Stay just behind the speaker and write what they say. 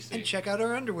see. And check out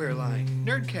our underwear line,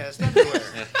 Nyrdcast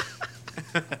underwear.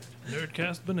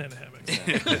 Nyrdcast banana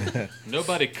hammocks.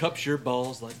 Nobody cups your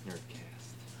balls like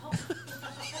Nyrdcast.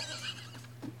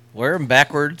 Wear them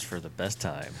backwards for the best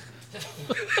time.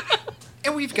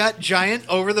 And we've got giant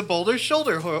over the boulder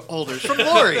shoulder holders from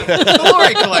Lori, the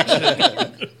Lori collection. I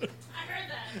heard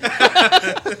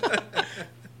that.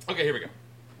 Okay, here we go.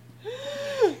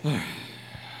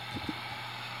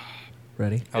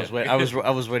 Ready? I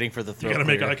was waiting for the throw. You gotta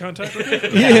make eye contact with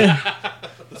me? Yeah.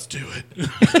 Let's do it.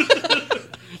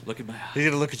 Look at my eyes. He's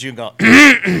gonna look at you and go.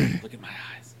 Look at my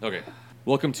eyes. Okay.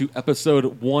 Welcome to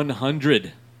episode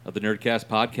 100 of the Nyrdcast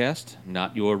podcast.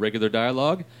 Not your regular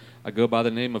dialogue. I go by the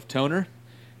name of Toner,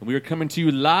 and we are coming to you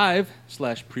live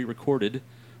 / pre-recorded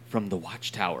from the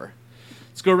Watchtower.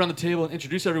 Let's go around the table and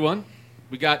introduce everyone.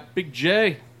 We got Big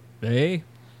J, Hey.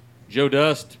 Joe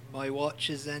Dust, My watch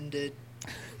is ended.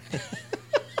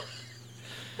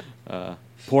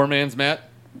 Poor Man's Matt,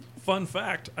 Fun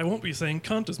fact, I won't be saying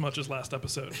cunt as much as last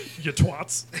episode. You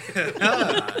twats.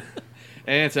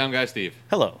 and Sound Guy Steve.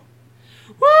 Hello.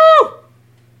 Woo!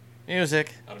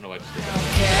 Music. I don't know why I just did that.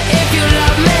 If you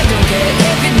love me, don't care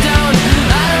if you don't.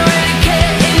 I don't really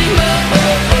care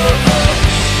anymore.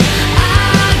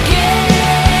 I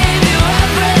gave you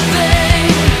everything.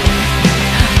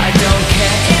 I don't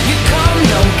care if you come,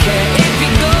 don't care if you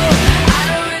go. I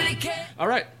don't really care. All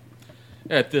right.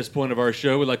 At this point of our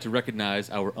show, we'd like to recognize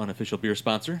our unofficial beer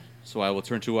sponsor. So I will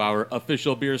turn to our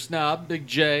official beer snob, Big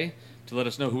J, to let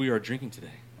us know who we are drinking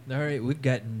today. All right, we've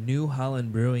got New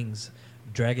Holland Brewing's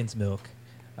Dragon's Milk.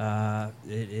 It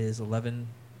is 11%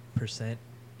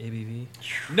 ABV.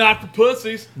 Not for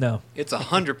pussies. No. It's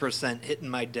 100% hitting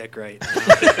my dick right now.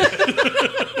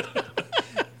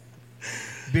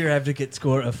 Beer Advocate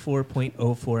score of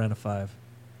 4.04 out of 5.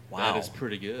 That is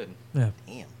pretty good. Yeah.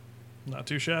 Damn. Not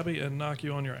too shabby and knock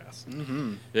you on your ass.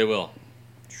 Mm-hmm. It will.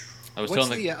 I was What's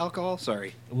telling the alcohol?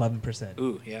 Sorry. 11%.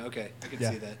 Ooh, yeah, okay. I can Yeah.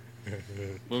 see that.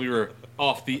 when we were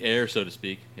off the air, so to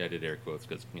speak. Yeah, I did air quotes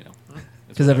because, you know.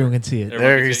 Because everyone can see it. Everyone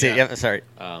There can you see see. it, Yep. Sorry.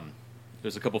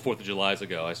 There's a couple 4th of Julys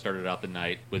ago. I started out the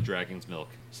night with Dragon's Milk.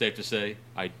 Safe to say,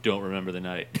 I don't remember the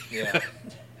night. Yeah.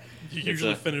 You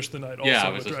usually finish the night also yeah,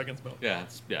 it with was Dragon's Milk. Yeah,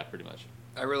 pretty much.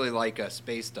 I really like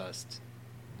Space Dust.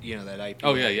 You know, that IPA.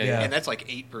 Oh, yeah. And that's like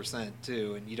 8%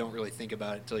 too, and you don't really think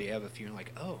about it until you have a few and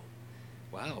like, oh,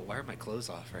 wow, why are my clothes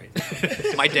off right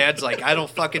now? My dad's like, I don't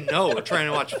fucking know. We're trying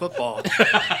to watch football.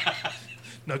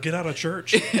 Now get out of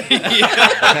church.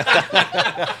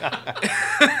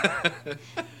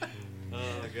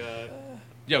 Oh, God.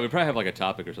 Yeah, we probably have like a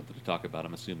topic or something to talk about,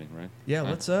 I'm assuming, right? Yeah,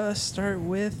 let's start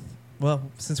with, well,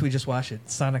 since we just watched it,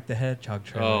 Sonic the Hedgehog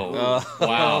trailer.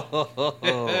 Oh,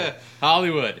 wow.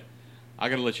 Hollywood. I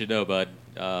got to let you know, bud.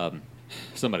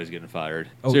 Somebody's getting fired.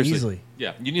 Oh, Seriously. easily.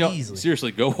 Yeah. You know, Easily.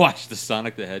 seriously, go watch the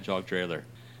Sonic the Hedgehog trailer.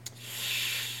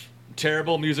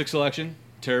 Terrible music selection,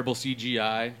 terrible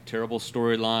CGI, terrible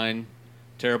storyline,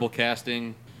 terrible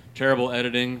casting, terrible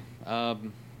editing.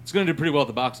 It's going to do pretty well at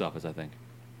the box office, I think.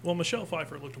 Well, Michelle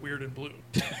Pfeiffer looked weird in blue.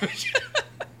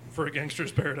 For a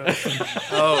Gangster's Paradise. And,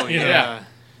 Oh, You know, yeah.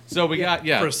 So we got,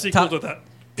 For a sequel to that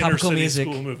inner topical city music.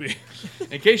 school movie.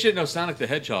 In case you didn't know, Sonic the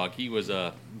Hedgehog, he was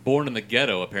born in the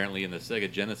ghetto, apparently, in the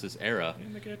Sega Genesis era.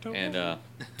 In the ghetto. And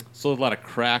sold a lot of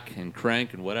crack and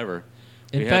crank and whatever.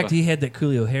 In fact, he had that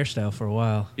Coolio hairstyle for a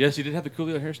while. Yes, he did have the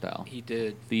Coolio hairstyle. He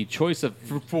did. The choice of,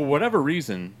 for whatever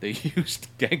reason, they used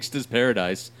Gangsta's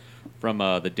Paradise from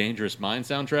the Dangerous Mind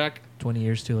soundtrack. 20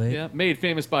 years too late. Yeah, made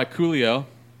famous by Coolio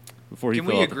before he Can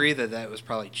fell we off- agree that was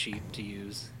probably cheap to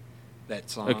use, that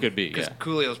song? It could be, Because yeah.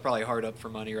 Coolio's probably hard up for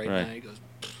money right now. He goes,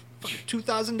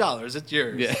 $2,000, it's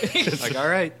yours. Yeah. Like, all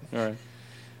right. All right.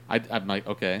 I'm like,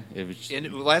 okay. It was just,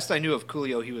 And last I knew of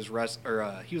Coolio, he was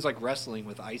he was like wrestling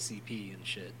with ICP and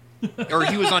shit, or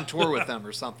he was on tour with them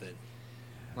or something.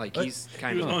 Like he's He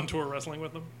kind was of on tour wrestling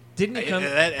with them. Didn't he come?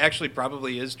 that actually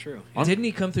probably is true. Didn't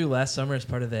he come through last summer as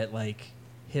part of that like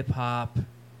hip hop?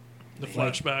 The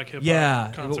flashback hip hop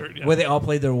Yeah, concert. Yeah. where they all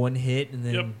played their one hit and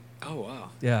then Yep. Oh wow,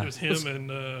 yeah, It was him and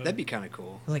that'd be kind of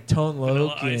cool. like Tone Vanilla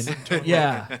Loc Ice and and Tone Loc.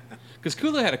 yeah, because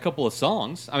Coolio had a couple of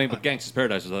songs. I mean, but Gangsta's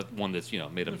Paradise was the one that's, you know,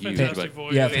 made him huge. Fantastic But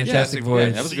Voyage. yeah, Fantastic Fantastic Voyage.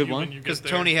 Voyage. That was a good one. Because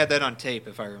Tony had that on tape,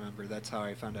 if I remember. That's how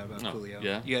I found out about Oh, Coolio.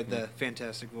 yeah? You had the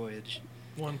Fantastic Voyage.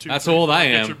 1, 2, that's 3, how old 4, I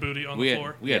Get am. your booty on we the had,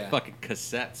 floor. we had Yeah. fucking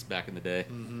cassettes back in the day.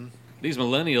 Mm-hmm. These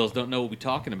millennials don't know what we're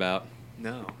talking about.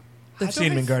 No. They've How do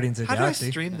seen him I- in Guardians of the How do I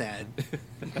Galaxy. stream that?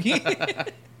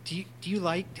 do you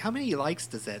like? How many likes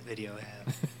does that video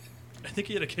have? I think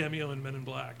he had a cameo in Men in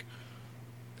Black.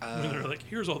 When they're like,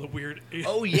 here's all the weird.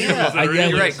 Oh He yeah, was there, yeah,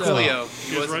 you're right, so. Coolio.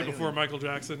 He was wasn't right before alien. Michael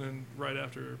Jackson and right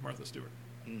after Martha Stewart.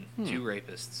 Two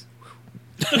rapists.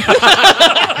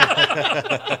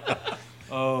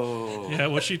 Oh. Yeah,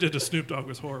 what she did to Snoop Dogg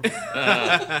was horrible.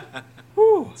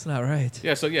 It's not right.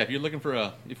 Yeah, so yeah, if you're looking for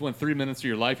if you want 3 minutes of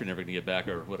your life, you're never gonna get back,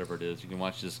 or whatever it is, you can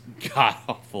watch this god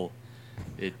awful.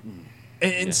 And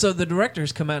Yeah. so the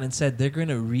directors come out and said they're going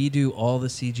to redo all the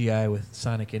CGI with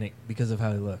Sonic in it because of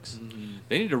how he looks.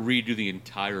 They need to redo the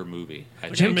entire movie. I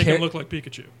They're think. going to make Car- him look like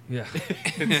Pikachu. Yeah.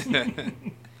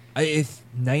 If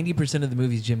 90% of the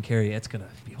movie's Jim Carrey, it's going to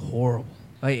be horrible.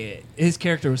 Like, his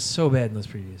character was so bad in those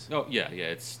previews. Oh yeah,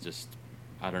 it's just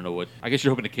I don't know what. I guess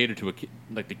you're hoping to cater to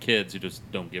like the kids who just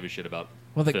don't give a shit about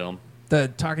film. The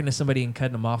talking to somebody and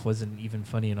cutting them off wasn't even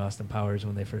funny in Austin Powers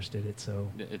when they first did it. So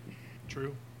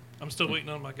True. I'm still waiting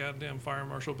on my goddamn Fire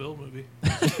Marshal Bill movie.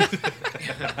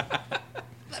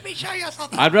 Let me show you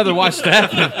something. I'd rather watch that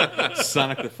than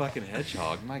Sonic the fucking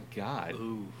Hedgehog. My God.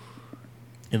 Ooh,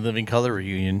 In Living Color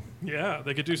reunion. Yeah,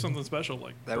 they could do something special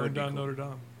like That burn would be down cool. Notre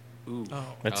Dame. ooh.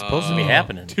 Oh, That's supposed to be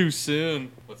happening. Too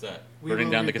soon. What's that? We Burning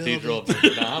will down the rebuild Cathedral of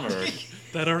it. Notre Dame,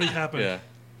 or that already happened. yeah,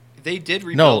 They did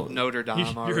rebuild No. Notre Dame You're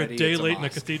already. a day It's late and a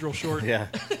mosque. cathedral short. Yeah.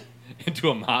 into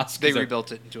a mosque. They Is that-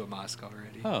 rebuilt it into a mosque already.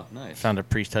 Oh, nice. Found a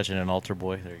priest touching an altar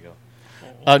boy. There you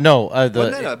go. No, Wasn't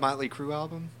that the a Motley Crue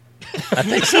album? I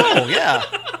think so. Yeah.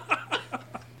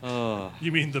 Oh,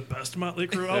 You mean the best Motley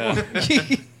Crue yeah.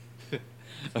 album?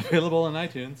 Available on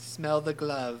iTunes. Smell the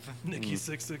glove. Nikki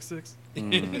 666.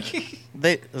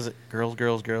 Was it girls,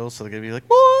 girls, girls? So they're gonna be like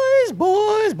boys,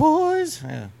 boys, boys.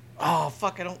 Yeah. Oh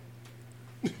fuck! I don't.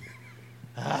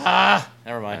 Never I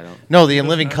mind. don't- No, the In Doesn't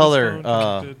Living have his Color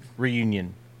phone connected.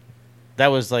 reunion. That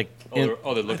was like. They're I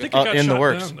looking. think it got in the shot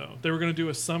works. down, though. They were going to do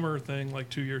a summer thing like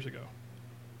 2 years ago.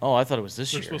 Oh, I thought it was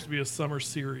this They're year. supposed to be a summer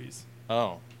series.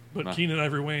 Oh. But Huh. Keenan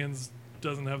Ivory Wayans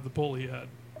doesn't have the pull he had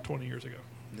 20 years ago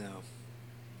No.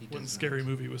 He when does Scary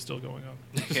Movie was still going on.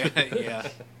 not. Yeah.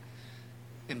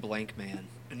 In Blank Man.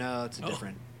 No, it's a Oh.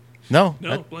 different. No.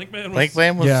 No, that- Blank Man was... Blank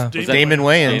Man was Yeah. was Damon Damon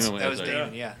Wayans. Damon That was Wayans,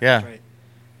 Damon, yeah. yeah. Yeah. That's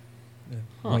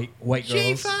right. White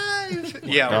girls. G5!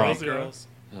 Yeah, Oh. White Yeah. Girls.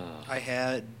 Ugh. I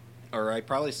had, or I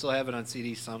probably still have it on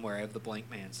CD somewhere. I have the Blank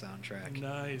Man soundtrack.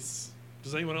 Nice.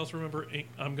 Does anyone else remember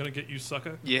I'm Gonna Get You,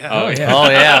 Sucker? Yeah. Oh, yeah. Oh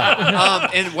yeah.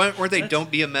 And were they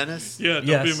Don't Be a Menace? Yeah, Don't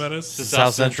Yes. Be a Menace. To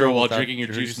South Central while without drinking your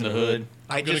juice in the hood.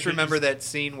 I I'm gonna just get remember you- that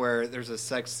scene where there's a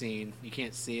sex scene. You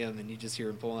can't see him, and you just hear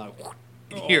him pulling out.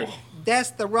 And you Oh. hear,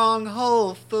 that's the wrong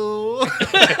hole, fool.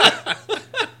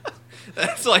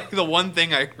 That's like the one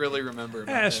thing I really remember.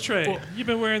 About that. Ashtray. You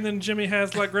been wearing them Jimmy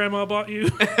hats like Grandma bought you?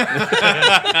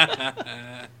 I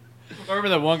remember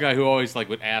that one guy who always like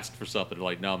would ask for something.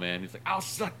 Like, no, man. He's like, I'll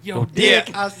suck your Yeah,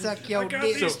 dick. I'll suck your I got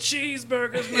dick. these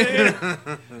cheeseburgers,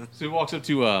 man. So he walks up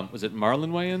to, was it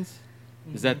Marlon Wayans?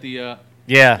 Is that the?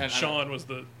 Yeah. Sean was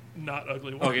the not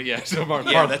ugly one. Okay, yeah. So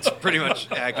Yeah, that's pretty much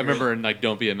accurate. I remember in like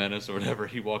Don't Be a Menace or whatever,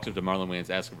 he walks up to Marlon Wayans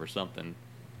asking for something. And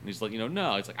he's like,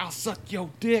 no. He's like, I'll suck your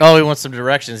dick. Oh, he wants some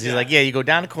directions. He's Yeah. like, yeah, you go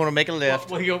down the corner, make a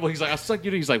left. Well, he's like, I'll suck your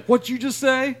dick. He's like, what'd you just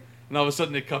say? And all of a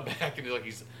sudden they come back and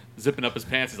he's zipping up his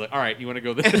pants. He's like, all right, you want to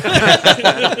go there?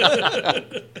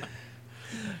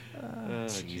 Oh,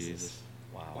 Jesus.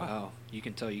 Wow, you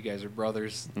can tell you guys are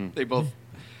brothers. Mm. They both.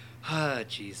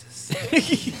 Jesus.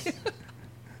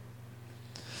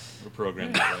 We're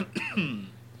programmed that way.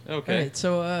 All Okay. right,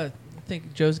 so I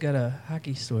think Joe's got a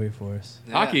hockey story for us.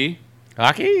 Yeah. Hockey.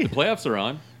 Hockey. Playoffs are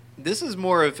on. This is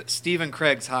more of Stephen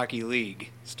Craig's hockey league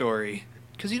story.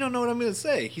 Because you don't know what I'm going to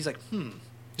say. He's like, What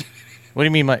do you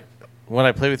mean, when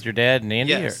I play with your dad and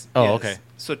Andy? Yes. Or? Oh, yes. okay.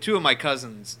 So two of my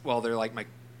cousins, well, they're like my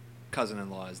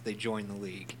cousin-in-laws. They joined the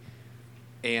league.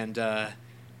 And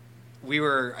we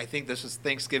were, I think this was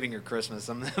Thanksgiving or Christmas.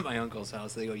 I'm at my uncle's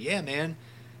house. They go, yeah, man.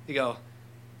 They go,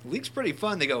 the league's pretty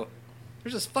fun. They go,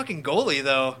 there's this fucking goalie,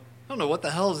 though. I don't know what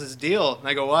the hell is his deal. And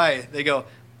I go, why? They go,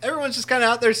 everyone's just kind of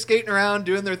out there skating around,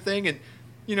 doing their thing. And,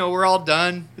 we're all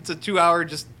done. It's a 2-hour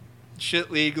just shit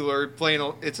league. We're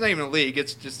playing, it's not even a league.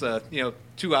 It's just a,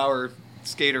 2-hour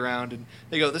skate around. And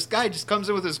they go, this guy just comes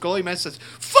in with his goalie mask and says,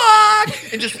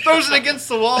 fuck! And just throws it against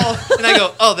the wall. And I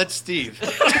go, oh, that's Steve.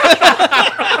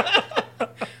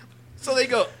 So they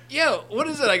go, yeah, what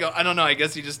is it? I go, I don't know. I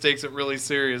guess he just takes it really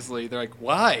seriously. They're like,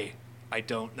 why? I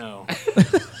don't know.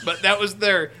 But that was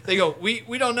they go,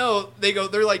 we don't know. They go,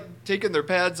 they're like taking their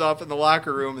pads off in the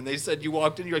locker room. And they said you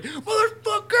walked in, you're like,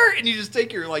 motherfucker. And you just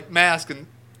take your mask and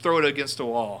throw it against a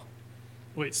wall.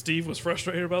 Wait, Steve was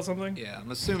frustrated about something? Yeah, I'm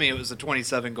assuming it was the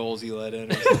 27 goals he let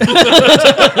in. Or something.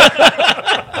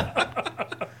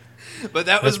 But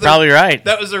that was That's probably right.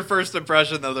 That was their first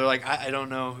impression, though. They're like, I don't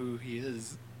know who he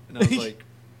is. And I was like,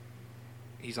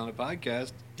 he's on a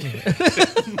podcast.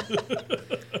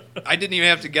 I didn't even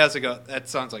have to guess. I go, that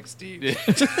sounds like Steve.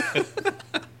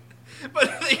 But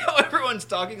everyone's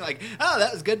talking like, oh,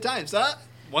 that was good times, huh?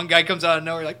 One guy comes out of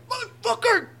nowhere like,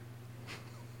 motherfucker!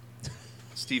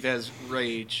 Steve has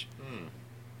rage.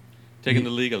 Taking the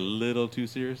league a little too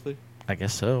seriously? I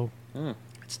guess so. Huh.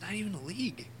 It's not even a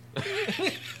league.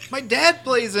 My dad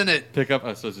plays in it. Pickup?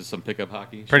 So is this some pickup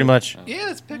hockey? Pretty shit? much. Oh. Yeah,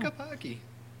 it's pickup hockey.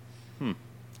 Hmm.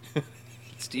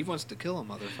 Steve wants to kill a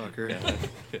motherfucker.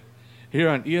 Yeah. Here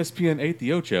on E ESPN 8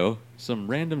 The Ocho, some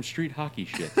random street hockey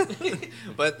shit.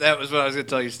 But that was what I was going to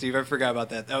tell you, Steve. I forgot about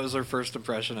that. That was our first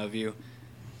impression of you.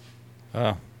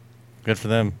 Oh, good for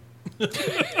them.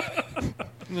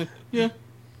 Yeah.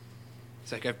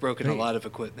 It's like I've broken a lot of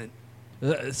equipment.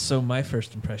 So my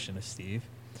first impression of Steve,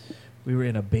 we were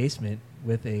in a basement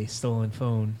with a stolen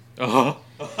phone. Oh.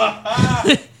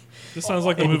 This sounds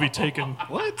like the movie Taken.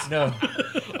 What? No,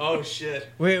 Oh, shit.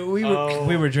 we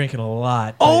were drinking a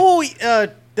lot. Oh,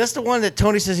 that's the one that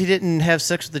Tony says he didn't have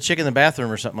sex with the chick in the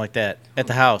bathroom or something like that at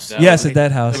the house. That- Yes, at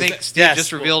that house. I think Steve Yes.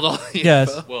 just revealed all the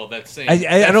Yes. info. Well, that same. I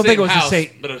that don't think it was house, the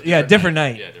same. but it was Yeah, different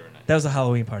night. Yeah, different night. That was a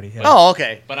Halloween party. Yeah. Oh,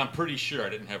 okay. But I'm pretty sure I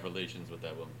didn't have relations with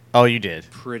that woman. Oh, you did.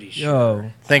 Pretty sure.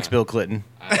 Yo. Thanks, Bill Clinton.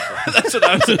 That's what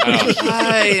I was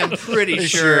I am pretty sure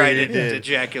Sure I you didn't did.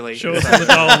 ejaculate Show us on the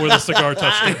dollar where the cigar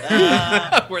touched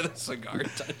you. where the cigar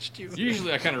touched you.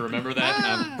 Usually I kind of remember that, and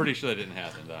I'm pretty sure that didn't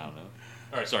happen, but I don't know.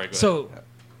 All right, sorry, go ahead. So,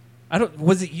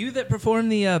 was it you that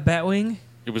performed the Batwing?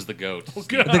 It was the goat. Oh,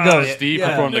 God. The goat. Steve Yeah.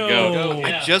 performed the goat. No.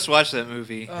 I just watched that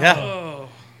movie. Yeah. Oh.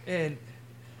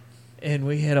 And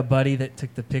we had a buddy that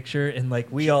took the picture, and like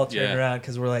we all turned Yeah. around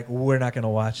because we're like, we're not gonna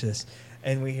watch this.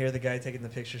 And we hear the guy taking the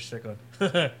picture, start going,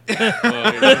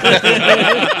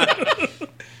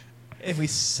 and we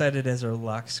set it as our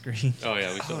lock screen. Oh,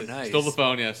 yeah. We stole, nice. stole the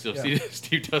phone, yeah. So Yeah.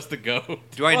 Steve does the goat.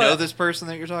 Do I know What? this person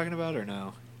that you're talking about or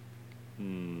no?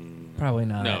 Probably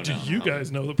not. No, Do no. you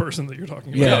guys know the person that you're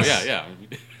talking Yeah. about? Oh, yeah.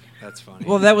 That's funny.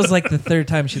 Well, that was like the third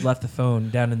time she left the phone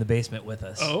down in the basement with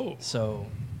us. Oh. So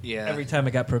yeah. every time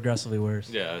it got progressively worse.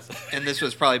 Yeah. it's- And this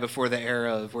was probably before the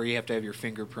era of where you have to have your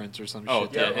fingerprints or some Oh,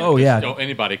 shit. yeah. to- Oh, yeah. Oh,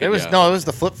 anybody could. It was yeah. no, it was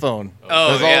the flip phone. Oh,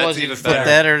 It was yeah, all it's was you even flip better.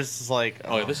 that, or it's like,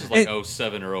 Oh, yeah, this is like It-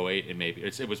 07 or 08, and maybe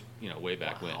it was way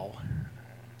back when.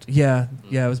 Yeah,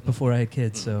 it was before I had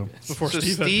kids. So Before So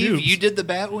Steve had Steve, pubes. you did the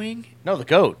Batwing? no, the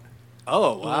goat.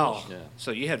 Oh, wow. Yeah. So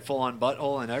you had full-on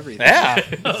butthole and everything. Yeah.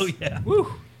 oh yeah.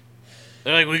 Woo.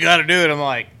 They're like, we got to do it. I'm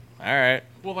like, all right.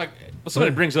 Well, like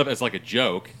somebody brings it up as like a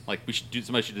joke, like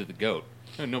somebody should do the goat.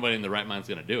 And nobody in the right mind's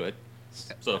gonna do it.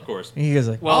 So of course, And he goes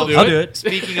like, Well, I'll do it.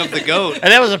 Speaking of the goat,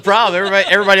 And that was a problem.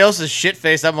 Everybody else is shit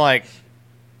faced. I'm like,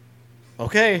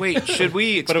 okay. wait, should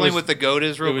we But it explain was- what the goat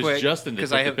is real it was quick? Justin that Because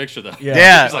took I the have, picture though. Yeah.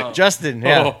 Yeah, He's like, Justin.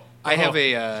 Yeah. Oh, I have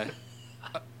a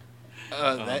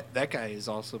that guy is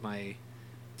also my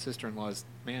sister-in-law's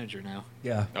manager now.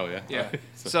 Yeah. oh yeah, Yeah.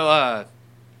 So- So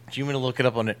Do you want to look it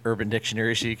up on an Urban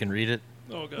Dictionary so you can read it?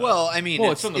 Oh, God. well, I mean,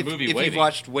 Well, it's from the movie if Waiting. you've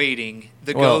watched Waiting,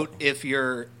 the Well- goat. If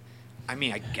you're, I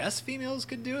mean, I guess females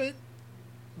could do it,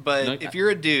 but No, if you're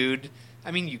a dude,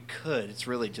 I mean, you could. It's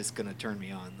really just gonna turn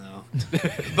me on though.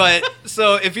 But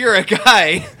so if you're a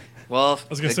guy, well, I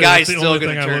was gonna the say, guy's that's the still only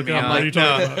gonna thing I turn look me up. on. What are you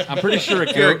talking about? I'm pretty sure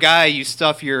If you're a goat. guy, you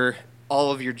stuff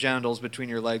all of your genitals between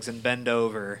your legs and bend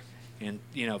over, and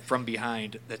from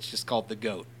behind. That's just called the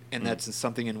goat, and that's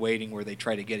something in Waiting where they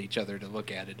try to get each other to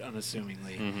look at it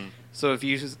unassumingly. Mm-hmm. So if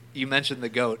you mentioned the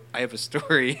goat, I have a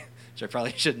story, which I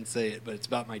probably shouldn't say it, but it's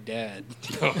about my dad.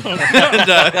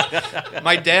 And,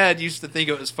 my dad used to think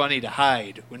it was funny to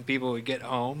hide when people would get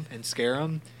home and scare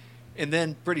him, and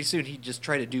then pretty soon he'd just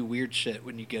try to do weird shit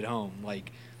when you get home,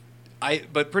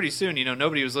 but pretty soon,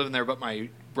 nobody was living there but my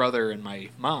brother and my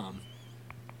mom.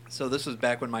 So this was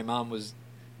back when my mom was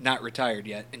not retired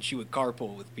yet, and she would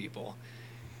carpool with people.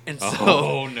 And so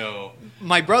Oh no!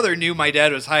 my brother knew my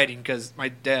dad was hiding because my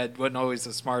dad wasn't always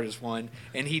the smartest one,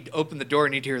 and he'd open the door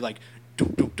and he'd hear like, doo,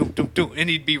 doo, doo, doo, doo, and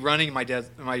he'd be running. My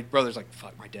brother's like,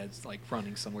 fuck, my dad's like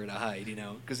running somewhere to hide,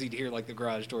 because he'd hear like the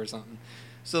garage door or something.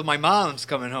 So my mom's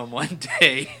coming home one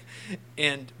day,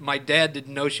 and my dad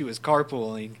didn't know she was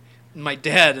carpooling. My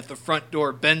dad at the front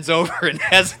door bends over and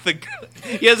has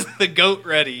the goat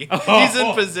ready. He's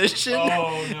in position.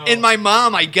 Oh, no. And my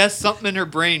mom, I guess something in her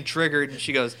brain triggered, and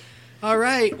she goes, all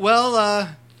right, well,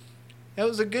 that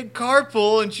was a good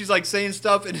carpool. And she's like saying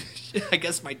stuff, and I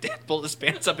guess my dad pulled his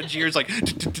pants up, and she hears like,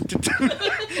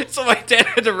 so my dad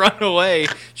had to run away.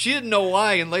 She didn't know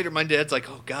why, and later my dad's like,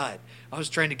 oh, God, I was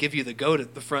trying to give you the goat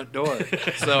at the front door.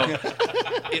 So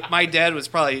my dad was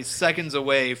probably seconds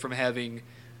away from having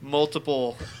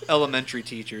multiple elementary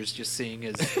teachers just seeing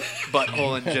his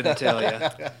butthole and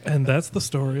genitalia. And that's the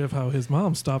story of how his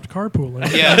mom stopped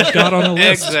carpooling. Yeah. And got on a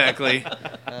list. Exactly.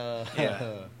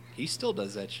 Yeah. He still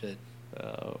does that shit.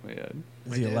 Oh man.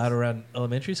 Is he allowed around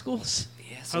elementary schools?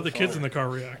 Yeah, How so the kids far. in the car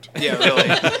react? Yeah,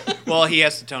 really. Well, he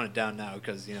has to tone it down now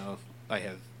because I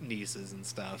have nieces and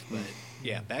stuff. But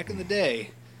yeah, back in the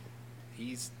day,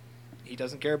 he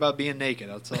doesn't care about being naked.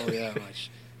 I'll tell you that much.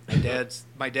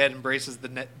 My dad embraces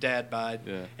the dad bod,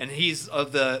 and he's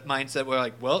of the mindset where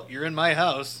like, well, you're in my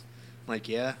house. I'm like,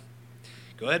 yeah,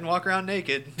 go ahead and walk around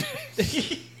naked.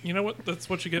 You know what? That's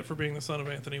what you get for being the son of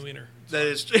Anthony Weiner. That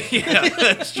is, yeah,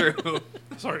 that's true.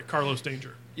 Sorry, Carlos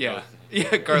Danger. Yeah,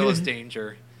 Carlos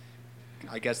Danger.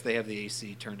 I guess they have the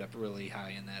AC turned up really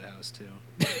high in that house too.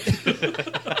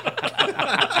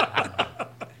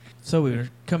 So we're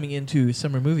coming into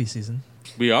summer movie season.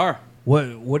 We are. What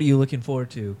are you looking forward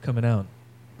to coming out?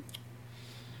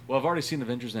 Well, I've already seen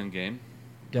Avengers Endgame.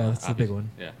 Yeah, that's the big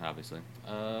one. Yeah, obviously.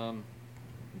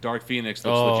 Dark Phoenix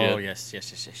looks legit. Oh, yes.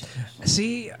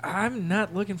 See, I'm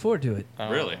not looking forward to it.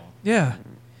 Really? Yeah,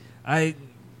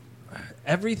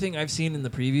 everything I've seen in the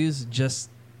previews just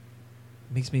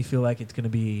makes me feel like it's going to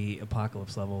be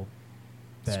apocalypse level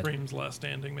bad. Scream's Last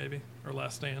Standing, maybe, or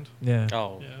Last Stand. Yeah.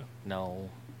 Oh, Yeah. no.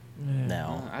 Yeah.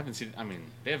 No. I haven't seen. I mean,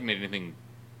 they haven't made anything.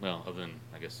 Well, other than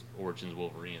I guess Origins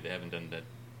Wolverine, they haven't done that.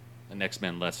 An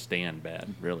X-Men Last Stand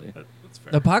bad, really. That's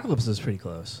fair. The apocalypse is pretty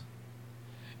close.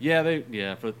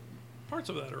 Yeah, for Parts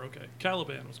of that are okay.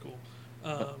 Caliban was cool.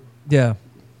 Yeah.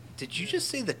 Did you just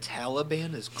say the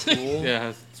Taliban is cool? yeah,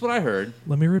 that's what I heard.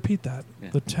 Let me repeat that. Yeah.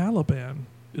 The Taliban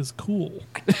is cool.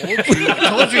 I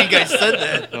told you guys said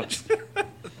that.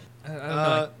 I don't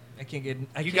know. I can't get.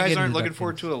 You guys aren't looking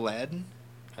forward to Aladdin?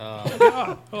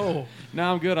 God. Oh,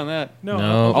 No, I'm good on that. no. No.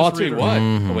 Oh, I'll just tell you read it. what.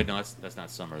 Mhm. Oh wait, no, that's not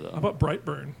summer though. How about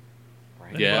Brightburn?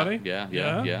 yeah, Anybody?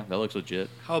 yeah. That looks legit.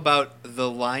 How about The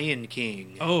Lion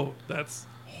King? Oh, that's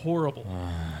horrible.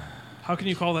 How can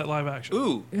you call that live action?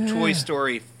 Ooh, Yeah. Toy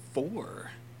Story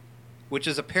 4, which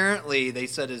is apparently, they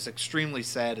said, is extremely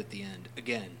sad at the end.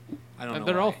 Again, I don't know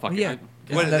They're why. all fucking. Yeah.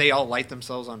 What, did that- they all light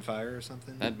themselves on fire or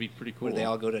something? That'd be pretty cool. Or did they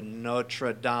all go to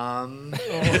Notre Dame?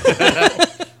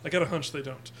 I got a hunch they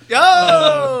don't.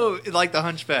 Oh! Like the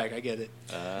Hunchback, I get it.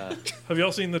 Have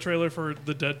y'all seen the trailer for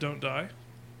The Dead Don't Die?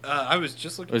 I was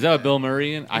just looking Was at that with Bill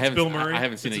Murray in? I It's haven't. Bill Murray. I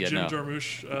haven't seen it's it yet. a Jim No.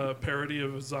 Jarmusch parody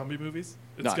of zombie movies.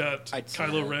 It's No, got I'd say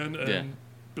Kylo that. Ren and Yeah.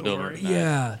 Bill, Bill Murray. Murray.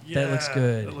 Yeah, that looks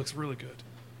good. That looks really good.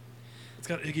 It's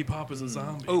got Iggy Pop as a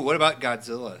zombie. Oh, what about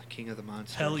Godzilla, King of the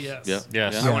Monsters? Hell yes. Yep.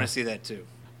 Yes. I Yeah. want to see that too.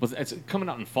 Well, it's coming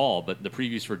out in fall, but the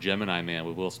previews for Gemini Man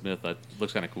with Will Smith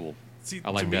looks kind of cool. See, I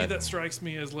like to me, that. that strikes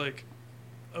me as like,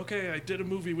 okay, I did a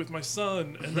movie with my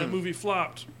son, and that movie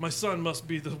flopped. My son must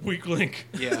be the weak link.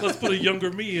 Yeah. Let's put a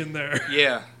younger me in there.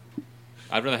 Yeah.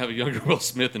 I'd rather have a younger Will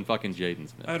Smith than fucking Jaden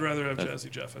Smith. I'd rather have That's- Jazzy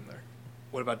Jeff in there.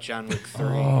 What about John Wick 3?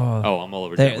 Oh, I'm all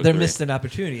over. They're, John Wick they're 3. missed an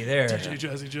opportunity there. DJ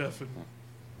Jazzy Jeff and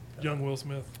young Will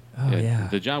Smith. Oh yeah.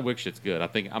 The John Wick shit's good.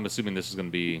 I'm assuming this is going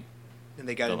to be. And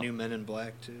they got a Still- new Men in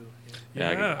Black too.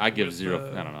 Yeah, Yeah, I give with, zero.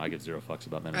 uh, I don't know. I give zero fucks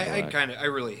about Men in I Black. I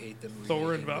really hate them.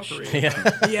 Thor and remaking this Valkyrie.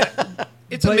 shit. Yeah. Yeah.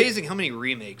 It's But- amazing how many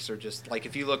remakes are just like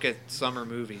if you look at summer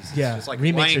movies. It's Yeah, just like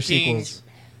remakes Lion or King, sequels.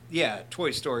 Yeah,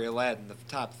 Toy Story, Aladdin, the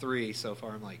top 3 so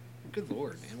far. I'm like, good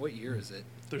lord, man, what year is it?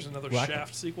 There's another Rocket.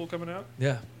 Shaft sequel coming out.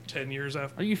 Yeah. 10 years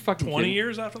after. Are you fucking 20 kidding?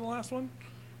 years after the last one?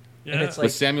 Yeah. And it's With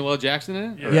like- Samuel L. Jackson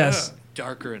in it? Yeah. Yes.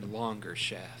 Darker and longer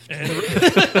Shaft. And,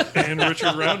 and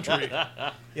Richard Roundtree.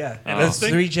 Yeah. And There's this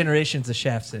thing- 3 generations of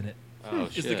Shafts in it. Oh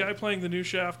Is the shit. guy playing the new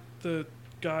Shaft the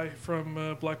guy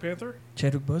from Black Panther?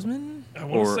 Chadwick Boseman? I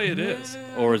want to Or- say it is.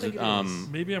 Or is I think it it is.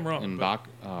 Maybe I'm wrong. in but Bach?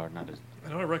 Oh, not as. I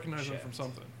know I recognize him from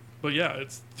something. But yeah,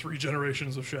 it's 3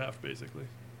 generations of Shaft, basically.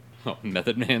 Oh,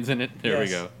 Method Man's in it. There we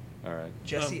Yes. go. All right.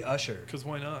 Jesse Usher. Because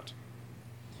why not?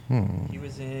 He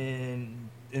was in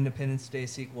Independence Day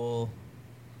sequel.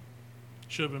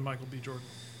 Should have been Michael B. Jordan.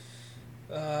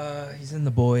 He's in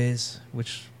The Boys,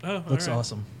 which Oh, looks all right.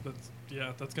 awesome.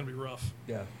 That's going to be rough.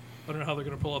 Yeah. I don't know how they're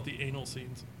going to pull out the anal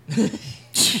scenes.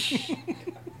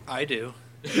 I do.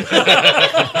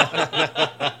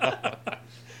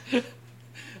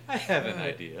 I have an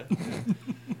idea.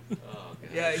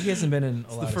 Yeah, he hasn't been in a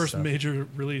It's lot the of first stuff. major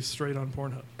release straight on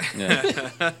Pornhub.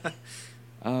 Yeah.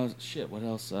 Shit. What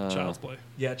else? Child's Play.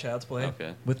 Yeah, Child's Play.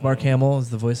 Okay. With Mark Hamill as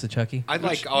the voice of Chucky. I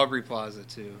like Aubrey Plaza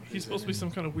too. He's supposed to be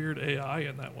some kind of weird AI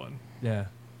in that one. Yeah.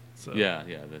 So Yeah,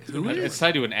 yeah. Who is? It's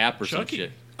tied to an app or some Chucky.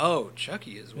 shit. Oh,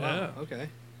 Chucky as well. Yeah. Okay.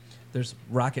 There's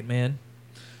Rocket Man.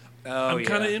 Oh, I'm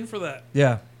kind of yeah. in for that.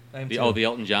 Yeah. I am The too. the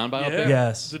Elton John biopic. Yeah.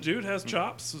 Yes. The dude has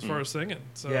chops as far as singing.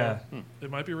 So Yeah. it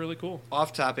might be really cool.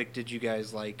 Off topic, did you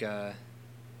guys like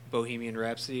Bohemian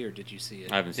Rhapsody or did you see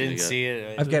it? I haven't seen Didn't it yet. see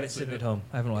it. I've got didn't it see sitting it. at home.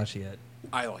 I haven't watched it yet.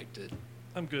 I liked it.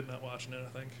 I'm good not watching it,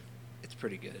 I think. It's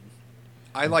pretty good.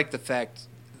 I like the fact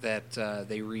that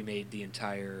they remade the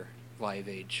entire Live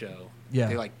Aid show. Yeah.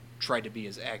 They like tried to be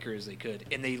as accurate as they could,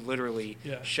 and they literally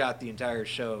Yeah. shot the entire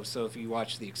show. So if you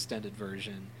watch the extended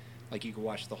version, like you can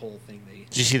watch the whole thing.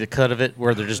 Did you see the cut of it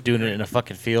where they're just doing it in a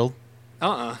fucking field?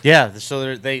 Yeah,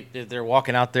 so they're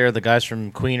walking out there. The guys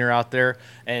from Queen are out there,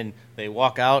 and they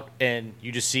walk out, and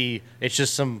you just see it's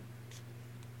just some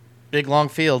big long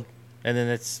field, and then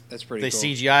That's pretty they cool.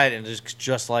 CGI'd and it's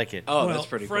just like it. Oh, well, that's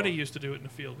pretty Freddie cool. used to do it in the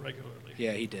field regularly.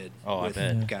 Yeah, he did. Oh, I with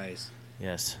bet. guys.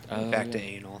 Yes. Back to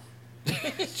anal.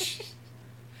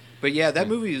 But yeah, that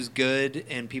movie was good,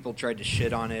 and people tried to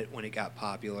shit on it when it got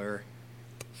popular,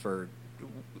 for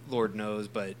Lord knows,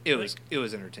 but it was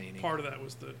entertaining. Part of that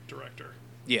was the director.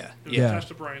 Yeah, It was yeah. attached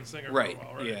to Bryan Singer Right, for a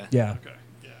while, right? yeah. Yeah. Okay.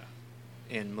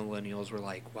 Yeah. And millennials were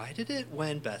like, "Why did it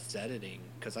win Best Editing?"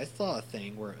 Because I saw a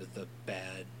thing where it was the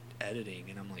bad editing,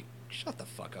 and I'm like, "Shut the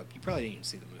fuck up! You probably didn't even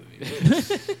see the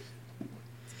movie."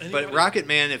 But Anybody- Rocket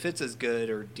Man, if it's as good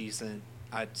or decent,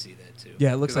 I'd see that too.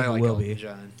 Yeah, it looks 'Cause I like it will Elton be.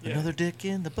 John. Yeah. Another dick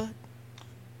in the butt.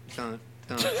 Dun,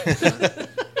 dun, dun.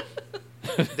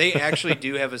 They actually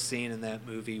do have a scene in that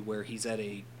movie where he's at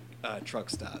a truck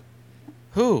stop.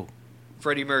 Who?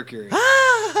 Freddie Mercury.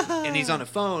 And he's on a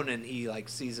phone, and he like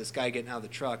sees this guy getting out of the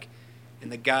truck,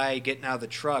 and the guy getting out of the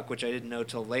truck, which I didn't know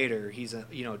till later, he's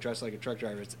dressed like a truck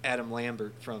driver. It's Adam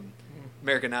Lambert from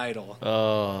American Idol,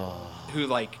 Oh. who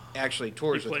like actually He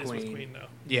tours plays with with Queen. Queen now.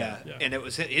 Yeah. Yeah. And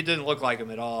it didn't look like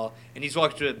him at all. And he's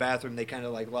walking to the bathroom. They kind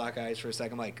of like lock eyes for a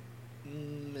second. I'm like,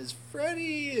 is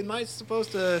Freddie? Am I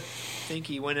supposed to think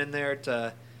he went in there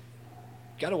to?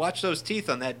 Got to watch those teeth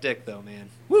on that dick, though, man.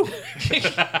 Woo!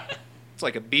 It's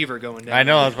like a beaver going down. I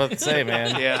know. I was about to say,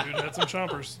 man. Yeah, Dude had some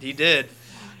chompers. he did.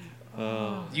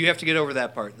 You have to get over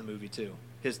that part in the movie too.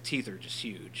 His teeth are just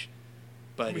huge.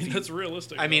 But I if mean, you- that's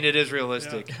realistic. I mean, though. it is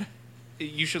realistic.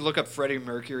 You should look up Freddie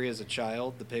Mercury as a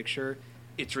child. The picture,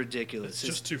 it's ridiculous. It's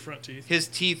just two front teeth. His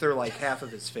teeth are like half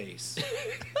of his face.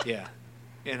 Yeah.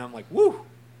 And I'm like, woo.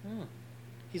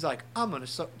 He's like, I'm going to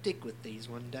suck dick with these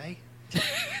one day.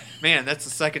 Man, that's the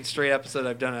second straight episode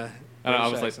I've done a I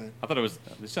British was like, accent. I thought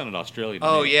it sounded Australian. to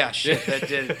Oh, me. yeah, shit, that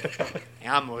did.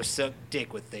 I'm going to suck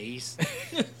dick with these.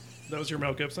 That was your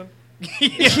Mel Gibson?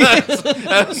 Yeah,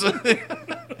 that's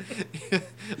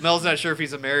Mel's not sure if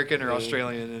he's American or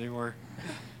Australian anymore.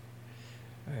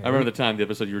 I remember the time the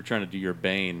episode you were trying to do your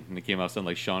Bane, and it came out sounding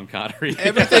like Sean Connery.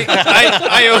 Everything,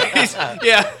 I always,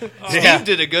 yeah. Yeah. Steve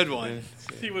did a good one.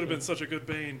 He would have been such a good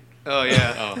Bane. Oh,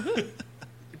 yeah. Oh.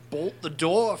 Bolt the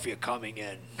door if you're coming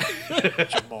in,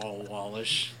 Jamal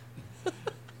Wallace.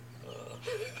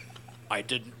 I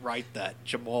didn't write that.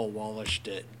 Jamal Wallace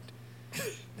did.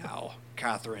 Now,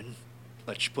 Catherine,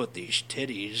 let's put these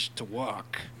titties to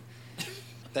work.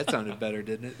 That sounded better,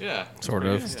 didn't it? Yeah. Sort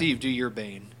of. Steve, do your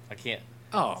Bane. I can't.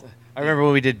 Oh, I remember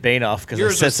when we did Bane off because I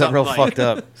yours said was something real like, fucked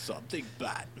up. Something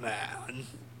Batman.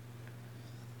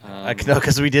 I know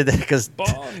because we did that because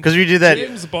Bond. we did that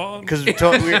James Bond. because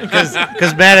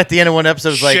Matt at the end of one episode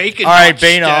was like, Shaken, all right, not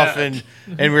Bane off, stabbed.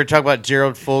 and we were talking about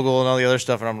Gerald Fogel and all the other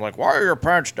stuff, and I'm like, why are your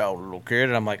pants down, little kid?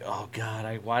 And I'm like, oh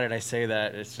god, why did I say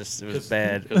that? It was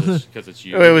bad. Because it's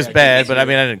you. It was Yeah, bad, it's but I you.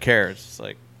 mean, I didn't care. It's just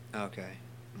like Okay.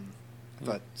 I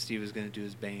thought Steve was going to do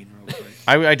his Bane real quick.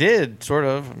 I did sort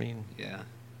of. I mean, Yeah.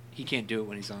 He can't do it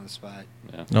when he's on the spot.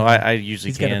 Yeah. no, I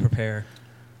usually He's got to can. prepare.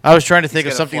 I was trying to think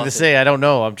of gotta something to fluff say. it. I don't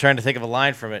know. I'm trying to think of a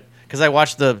line from it because I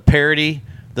watched the parody,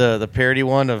 the parody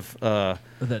one of.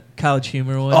 The college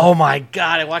humor one. Oh my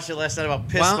god! I watched it last night. About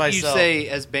pissed Why don't myself. you say,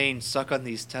 as Bane, suck on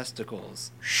these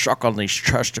testicles? Suck on these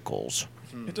testicles.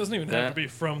 It doesn't even have to be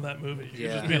from that movie. You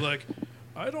Yeah. could just be like,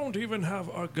 I don't even have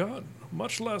a gun,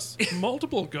 much less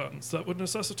multiple guns that would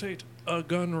necessitate a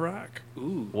gun rack.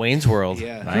 Ooh. Wayne's World.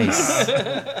 Yeah.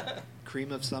 Nice.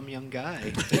 Cream of some young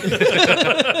guy.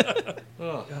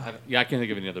 Yeah, I can't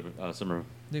think of any other summer.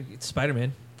 It's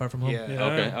Spider-Man, Far From Home. Yeah. Yeah.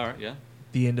 Okay, all right, yeah.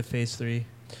 The end of Phase 3.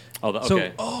 Oh, So-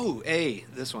 okay. Oh, hey,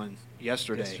 this one.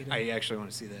 Yesterday. Yesterday. I actually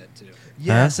want to see that, too.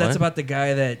 Yes, Huh? that's What? about the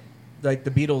guy that, like,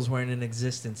 the Beatles weren't in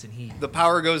existence and he... The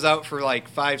power goes out for like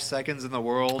 5 seconds in the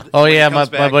world. Oh When he yeah, my comes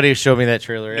back, buddy showed me that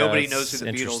trailer. Yeah, Nobody it's knows who the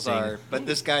Beatles interesting. are, but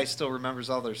this guy still remembers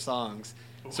all their songs.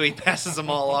 So he passes them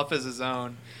all off as his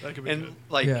own. That could be And good.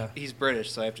 like Yeah. he's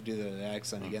British, so I have to do the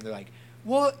accent again. They're like,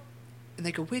 "What?" And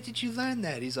they go, "Where did you learn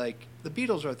that?" He's like, "The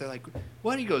Beatles wrote." They're like,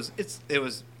 "What?" He goes, "It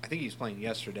was. I think he was playing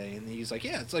yesterday." And he's like,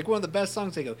 "Yeah, it's like one of the best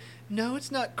songs." They go, "No,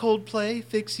 it's not Coldplay.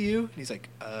 Fix You." And he's like,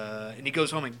 And he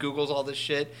goes home and Googles all this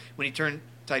shit. When he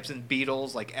types in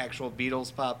Beatles, like actual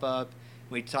Beatles pop up.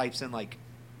 When he types in like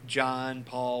John,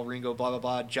 Paul, Ringo, blah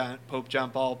blah blah, Pope John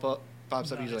Paul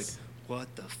pops up. He's like, Nice.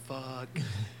 "What the fuck?"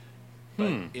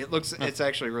 But it's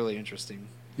actually really interesting.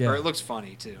 Yeah. Or it looks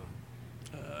funny too.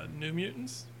 New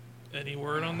Mutants? Any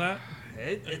word on that?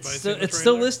 It's Anybody still, seen the it's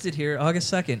still trailer? listed here,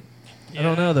 August 2nd. I Yeah.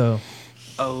 don't know, though.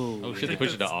 Oh shit! They think pushed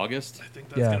it to that's- August. I think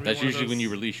that's Yeah. gonna be That's one of usually when those you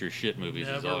release your shit movies.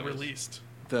 Is never August. released.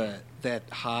 That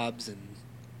Hobbs and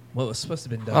Well, it was supposed to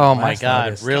have been done. Oh my last God,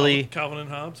 August. really? Calvin and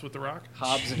Hobbes with The Rock.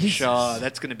 Hobbs and Jesus. Shaw.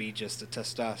 That's going to be just a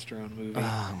testosterone movie.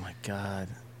 Oh my God.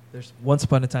 There's Once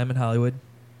Upon a Time in Hollywood,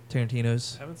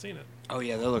 Tarantino's. Haven't seen it. Oh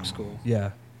yeah, that looks cool.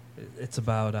 Yeah, it's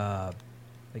about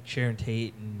like Sharon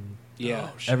Tate and Yeah,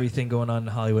 Oh, shit. everything going on in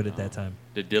Hollywood at that time.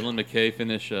 Did Dylan McKay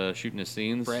finish shooting his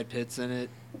scenes? Brad Pitt's in it.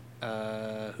 Who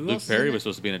Luke else is Perry in was it?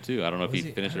 supposed to be in it too. I don't know if Was he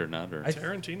he? finished it or not. Or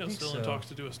Tarantino's think still in so. talks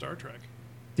to do a Star Trek.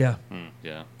 Yeah,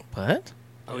 yeah. What?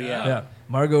 Oh Yeah. yeah.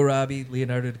 Margot Robbie,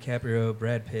 Leonardo DiCaprio,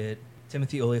 Brad Pitt,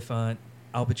 Timothy Olyphant,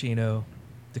 Al Pacino,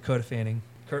 Dakota Fanning,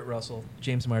 Kurt Russell,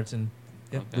 James Marsden,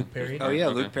 Okay. Luke Perry. Oh yeah,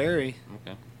 Okay. Luke Perry.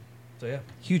 Okay. So yeah,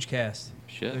 huge cast.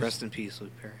 Shit. Rest in peace,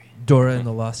 Luke Perry. Dora and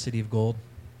the Lost City of Gold.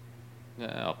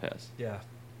 Yeah, I'll pass. Yeah,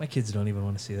 my kids don't even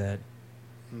want to see that.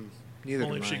 Neither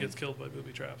Only do if she mine. gets killed by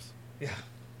booby traps. Yeah.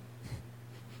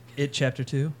 It Chapter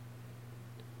 2.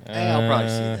 I'll probably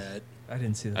see that. I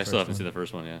didn't see the I first still haven't one. seen the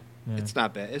first one. Yeah. Yeah. It's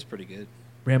not bad. It's pretty good.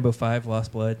 Rambo 5,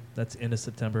 Lost Blood. That's end of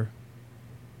September.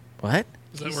 What?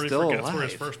 Is that He's where he still forgets where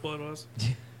his alive. first blood was?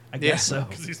 I guess so.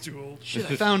 Because he's too old. Shit,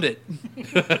 I found it.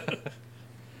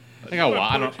 I think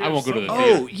I won't go to the Oh,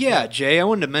 theater. Oh yeah, Jay. I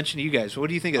wanted to mention to you guys. What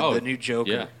do you think of Oh, the new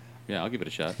Joker? Yeah. Yeah, I'll give it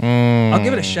a shot. I'll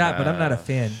give it a shot, but I'm not a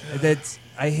fan.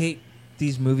 I hate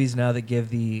these movies now that give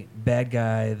the bad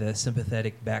guy the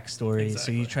sympathetic backstory,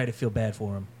 so you Exactly. try to feel bad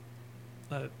for him.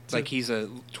 Like he's a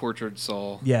tortured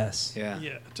soul. Yes. Yeah.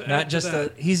 Yeah. To Not add to just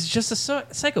that, he's just a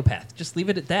psychopath. Just leave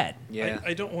it at that. Yeah.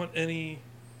 I don't want any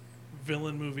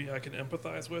villain movie I can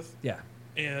empathize with. Yeah.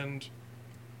 And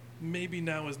maybe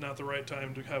now is not the right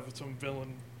time to have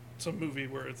some movie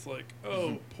where it's like,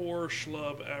 oh, poor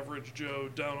schlub, average Joe,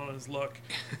 down on his luck,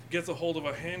 gets a hold of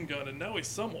a handgun and now he's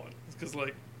someone. Because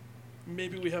like,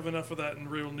 maybe we have enough of that in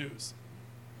real news.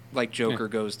 Like Joker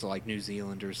goes to like New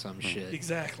Zealand or some shit.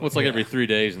 Exactly. Well, it's like every 3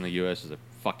 days in the U.S. is a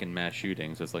fucking mass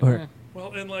shooting, so it's like, Or-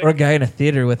 Well, and like, Or a guy in a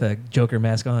theater with a Joker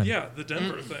mask on. yeah, the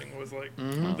Denver thing was like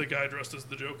the guy dressed as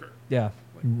the Joker. Yeah.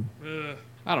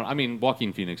 I don't. I mean,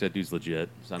 Joaquin Phoenix, that dude's legit.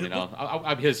 So,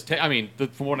 I mean,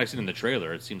 from what I've seen in the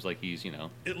trailer, it seems like he's,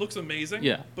 It looks amazing.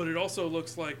 Yeah. But it also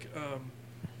looks like,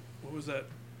 what was that?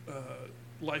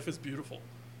 Life is Beautiful.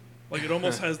 Like it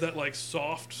almost has that like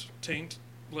soft tint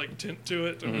to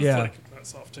it. And Yeah. it's like not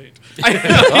soft taint.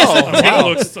 Oh, I'm wow.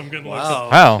 good looks. I'm good looks.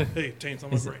 Wow. Hey, taint's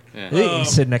on my brain. Yeah. You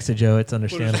sit next to Joe. It's But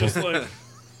it's understandable. just like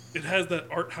it has that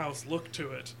art house look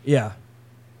to it. Yeah.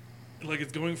 Like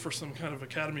it's going for some kind of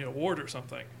Academy Award or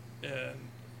something. And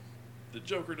the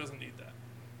Joker doesn't need that.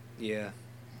 Yeah.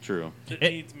 True. It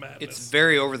needs madness. It's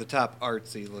very over the top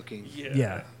artsy looking. yeah.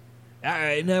 Yeah.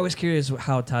 And I was curious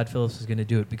how Todd Phillips was going to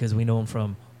do it because we know him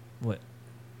from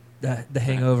the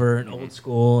Hangover and Old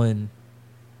School and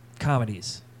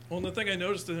comedies. Well, and the thing I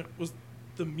noticed in it was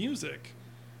the music.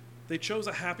 They chose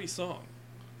a happy song,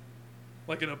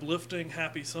 like an uplifting,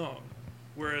 happy song.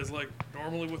 Whereas, like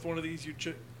normally with one of these, you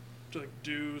like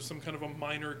do some kind of a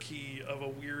minor key of a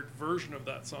weird version of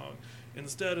that song.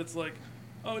 Instead, it's like,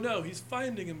 oh no, he's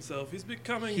finding himself. He's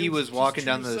becoming. He was his walking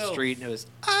true down the self. street and it was,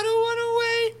 I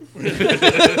don't want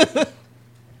to wait.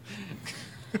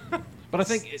 But I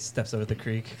think Steps over the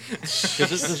creek.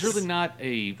 there's really not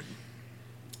a.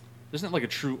 There's not like a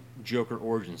true Joker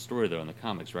origin story though in the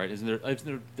comics, right? Isn't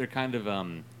there kind of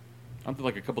aren't there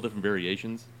like a couple different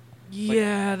variations?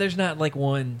 Yeah, there's not like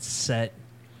one set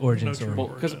origin No story. true Well,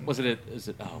 because Origin. is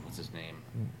it what's his name?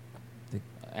 The-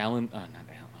 Alan, not Alan.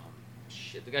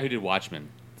 Shit, the guy who did Watchmen.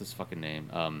 What's his fucking name?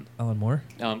 Alan Moore?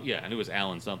 Yeah, I knew it was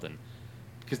Alan something.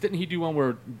 Because didn't he do one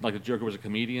where like the Joker was a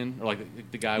comedian, or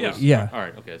like the guy Yeah. was? Yeah. All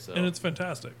right. Okay. So. And it's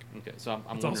fantastic. okay. So I'm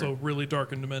It's wondering. also really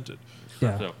dark and demented.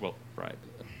 Yeah. So, well, right.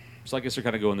 So I guess they're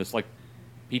kind of going this like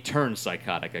he turns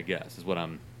psychotic. I guess is what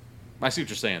I'm. I see what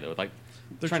you're saying though. Like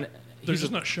They're, trying to. they're he's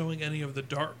just a- not showing any of the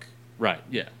dark. right.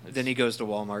 Yeah. Then he goes to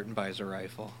Walmart and buys a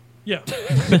rifle. Yeah.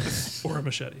 Or a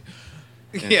machete.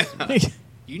 Yeah.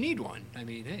 You need one. I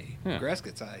mean, hey, Yeah. grass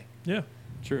gets high. Yeah.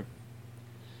 True.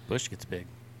 Bush gets big.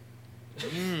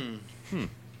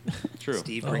 True.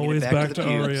 Steve bringing Always it back to to the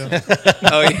pubes. Aria.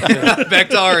 Oh yeah, back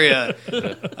to Aria.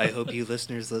 I hope you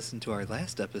listeners listened to our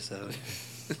last episode.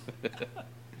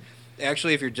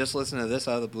 Actually, if you're just listening to this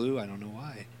out of the blue, I don't know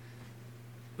why.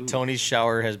 Ooh. Tony's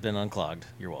shower has been unclogged.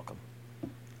 You're welcome.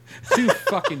 2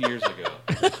 fucking years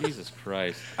ago. Jesus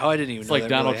Christ. Oh, I didn't even It's know like that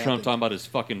Donald really Trump happened. talking about his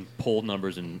fucking poll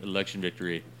numbers and election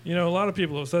victory. You know, a lot of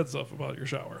people have said stuff about your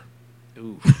shower.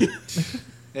 Ooh.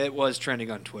 It was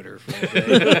trending on Twitter for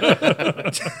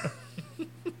a day.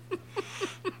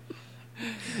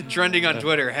 Trending on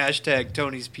Twitter, hashtag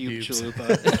Tony's Pube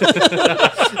Chalupa.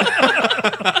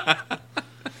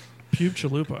 Pube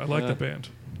Chalupa. I like that band.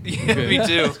 Yeah, me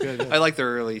too. I like their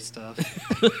early stuff.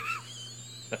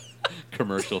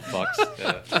 Commercial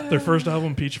fucks. Their first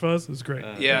album, Peach Fuzz, is great.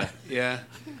 Yeah.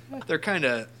 They're kind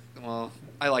of,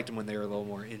 I liked them when they were a little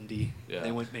more indie. Yeah.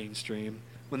 They went mainstream.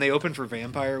 When they opened for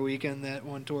Vampire Weekend, that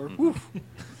one tour, woof.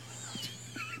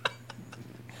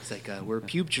 It's like, we're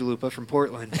Pube Chalupa from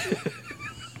Portland.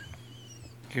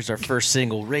 Here's our first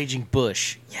single, Raging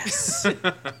Bush. Yes.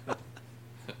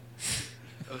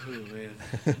 Oh,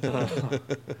 man.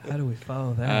 How do we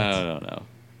follow that? I don't know.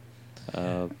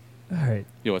 All right.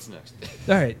 Yo, what's next?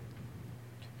 All right.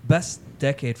 Best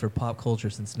decade for pop culture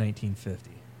since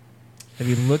 1950. Have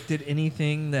you looked at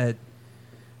anything that,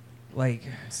 like,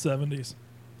 70s.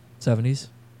 70s?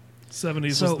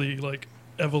 70s So- was the like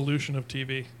evolution of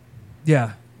TV.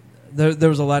 Yeah. There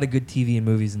was a lot of good TV and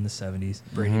movies in the 70s.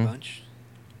 Brady Mhm. Bunch.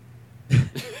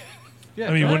 Yeah,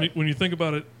 I mean, go when ahead. when you think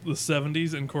about it, the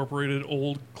 70s incorporated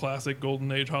old classic golden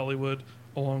age Hollywood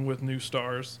along with new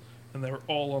stars, and they were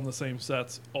all on the same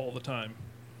sets all the time.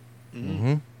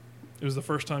 Mm-hmm. It was the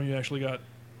first time you actually got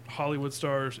Hollywood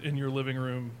stars in your living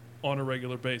room on a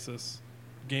regular basis.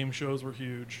 Game shows were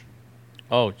huge.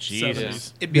 Oh, Jesus.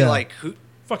 70s. It'd be Yeah. like, who?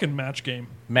 Fucking Match Game.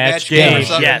 Match Game or game,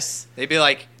 something. yes. They'd be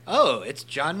like, oh, it's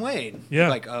John Wayne. Yeah.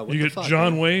 Like, what you the get fuck?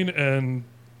 John man? Wayne and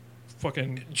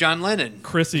fucking John Lennon.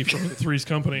 Chrissy from Three's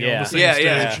Company on Yeah. the same Yeah, stage.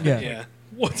 yeah, Yeah. yeah.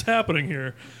 What's happening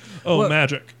here? Oh, Well-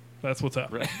 magic. That's what's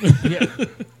happening. Yeah.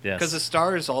 Yes. Because the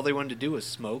stars, all they wanted to do was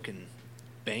smoke and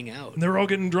bang out. And they were all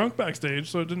getting drunk backstage,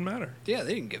 so it didn't matter. Yeah,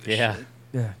 they didn't give a Yeah. shit.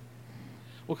 Yeah.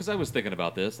 Well, because I was thinking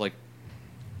about this, like,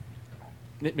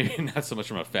 maybe not so much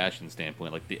from a fashion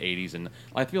standpoint, like the 80s, and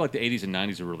I feel like the 80s and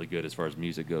 90s are really good as far as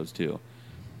music goes, too.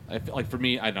 I feel like for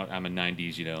me, I'm a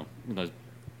 90s, those,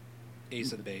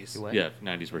 Ace of the Base. What? yeah,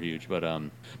 90s were huge, but I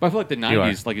feel like the You are.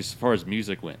 90s, like as far as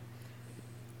music went,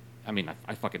 I mean,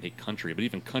 I fucking hate country, but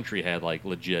even country had like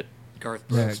legit Garth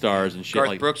Yeah. Brooks. stars and shit. Garth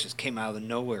like, Brooks just came out of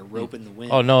nowhere, roping the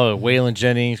wind. Oh, no. Waylon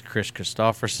Jennings, Chris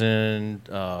Christopherson.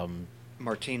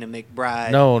 Martina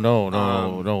McBride.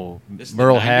 No. This is the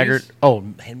Merle 90s? Haggard. Oh,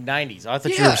 90s. I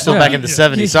thought you Yeah. were still Yeah. back in the Yeah.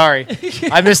 70s. Sorry.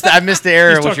 I missed the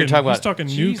era of what you're talking He's about. talking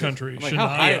new Jesus. country. I'm like, how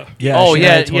high- Shania. Yeah. Oh, Shania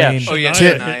yeah, Twain. yeah. Oh, yeah,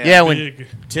 Tim- Shania. yeah, when Big.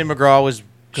 Tim McGraw was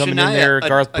coming in Shania, there,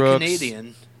 Garth a Brooks.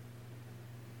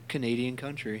 Canadian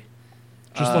country.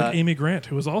 Just like Amy Grant,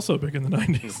 who was also big in the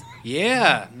 90s.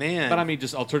 Yeah, man. but I mean,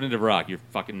 just alternative rock. You're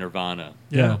fucking Nirvana,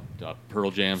 Yeah.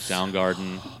 Pearl Jam,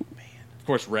 Soundgarden. Of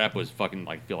course, rap was fucking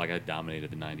like feel like I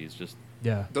dominated the 90s. Just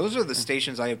Yeah. those are the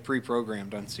stations I have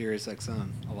pre-programmed on Sirius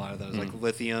XM. A lot of those, like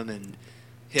Lithium and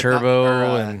hip Turbo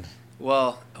hop, and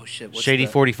what's Shady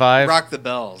the- 45. Rock the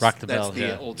Bells. Rock the That's Bells, the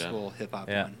yeah. old Yeah. school hip hop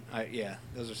Yeah. one.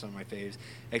 Those are some of my faves.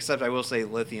 Except I will say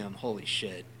Lithium. Holy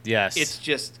shit! Yes. It's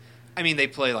just, I mean, they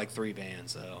play like 3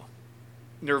 bands though.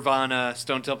 Nirvana,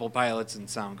 Stone Temple Pilots, and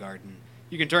Soundgarden.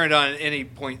 You can turn it on at any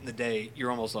point in the day.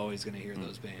 You're almost always going to hear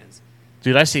those bands.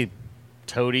 Dude, I see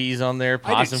Toadies on there, I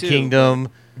do Possum too, Kingdom,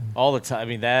 all the time. I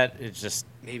mean, that is just.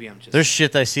 Maybe I'm just. There's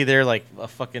shit I see there, like a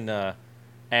fucking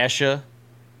Asha.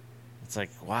 It's like,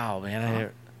 wow,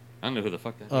 man. I don't know who the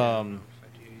fuck that is.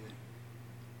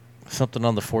 Something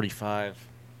on the 45.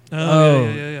 Oh.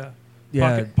 Yeah.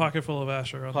 Yeah. Pocket full of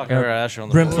Asher. on Pocket there. or Asha on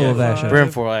the Brimful of 45. Asha.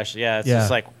 Brimful of Asha, yeah. It's Yeah.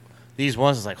 just like, these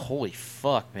ones is like, holy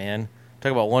fuck, man.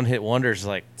 Talk about one-hit wonders.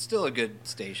 Like, Still a good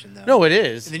station though. no, it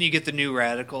is. And then you get the new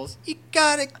Radicals. You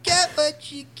gotta get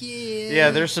what you get.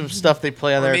 Yeah, there's some stuff they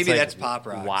play on Or there. maybe it's like, that's pop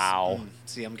rock. Wow.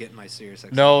 See, I'm getting my Sirius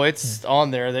XM. No, it's on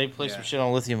there. They play some Yeah. shit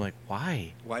on Lithium. Like,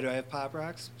 why? Why do I have pop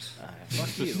rocks?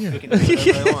 Fuck you. Yeah. I can do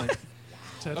whatever I want.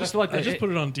 I I just, feel like I they- just put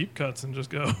it on deep cuts and just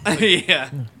go. Yeah.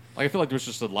 Like I feel like there was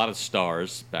just a lot of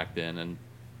stars back then, and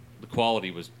the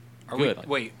quality was Are good.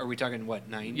 we talking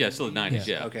what, 90s? Yeah, still the 90s.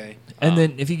 Yeah. Okay. And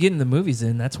then if you get in the movies,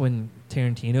 then that's when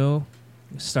Tarantino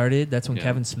started. That's when Yeah.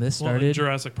 Kevin Smith Well, and started.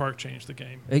 Jurassic Park changed the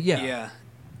game. Yeah.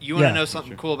 You want to Yeah. know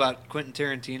something cool about Quentin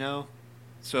Tarantino?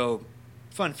 So,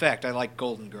 fun fact, I like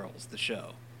Golden Girls, the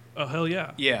show. Oh, hell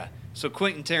yeah. Yeah. So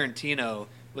Quentin Tarantino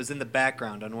was in the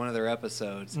background on one of their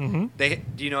episodes. Mm-hmm.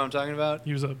 Do you know what I'm talking about?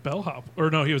 He was a bellhop. Or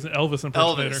no, he was an Elvis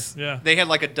impersonator. Elvis. Yeah. They had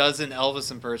like a dozen Elvis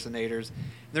impersonators.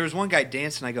 There was one guy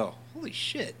dancing. I go, holy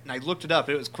shit! And I looked it up.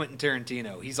 It was Quentin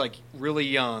Tarantino. He's like really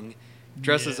young,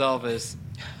 dressed as Elvis.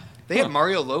 They had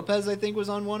Mario Lopez, I think, was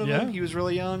on one of Yeah. them. He was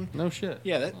really young. No shit.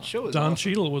 Yeah, that show was Don awesome.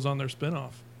 Cheadle was on their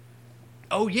spinoff.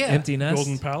 Oh yeah, Empty Nest.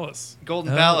 Golden Palace.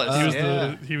 Golden Oh, Palace. He was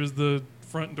yeah. he was the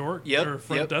front door Yep. or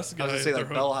front yep. desk guy I was at gonna say their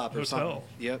like bellhop or hotel. something.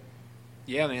 Yep.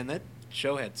 Yeah, man, that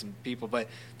show had some people, but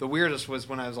the weirdest was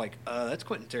when I was like, that's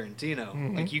Quentin Tarantino.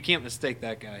 Mhm. Like, you can't mistake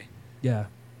that guy. Yeah.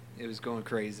 It was going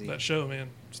crazy. That show, man,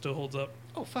 still holds up.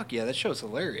 Oh, fuck yeah, that show's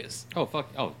hilarious. Oh, fuck.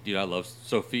 Oh, dude, I love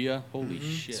Sophia. Holy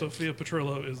shit. Sophia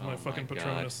Petrillo is my Oh fucking God.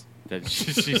 Patronus.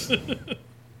 She's,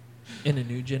 And a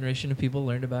new generation of people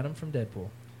learned about him from Deadpool.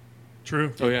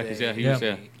 True. oh, yeah, because he was,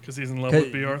 yeah. Because he's in love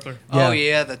with B. Arthur. Oh,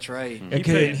 yeah, that's right. He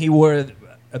paid. He wore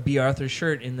a B. Arthur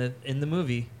shirt in the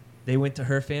movie. They went to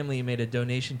her family and made a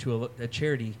donation to a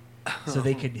charity so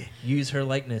they could use her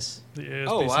likeness. The ASPCA.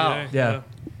 Oh, wow. Yeah.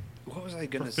 What was I For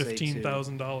going to say, too?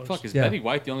 $15,000. Fuck, is Yeah. Betty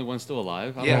White the only one still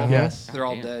alive? I don't Yeah. know. Yes. They're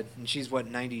all Damn. dead. And she's, what,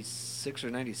 96 or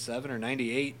 97 or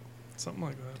 98? Something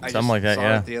like that. I Something just like that, saw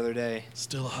yeah. it the other day.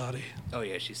 Still a hottie. Oh,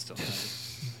 yeah, she's still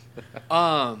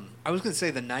alive. I was going to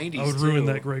say the 90s, I would too. ruin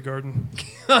that Grey Garden.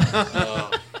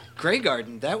 Grey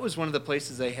Garden, that was one of the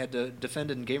places they had to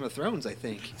defend in Game of Thrones, I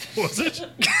think. Was it?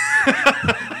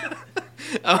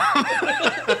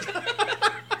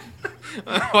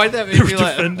 Why'd that make You're me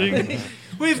laugh? defending.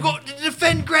 We've got to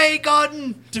defend Grey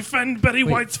Garden. Defend Betty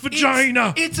White's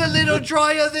vagina. It's a little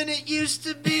drier than it used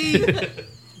to be.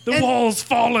 The wall's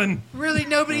fallen. Really,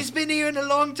 nobody's been here in a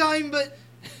long time, but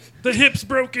The hip's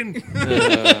broken.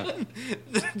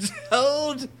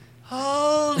 hold.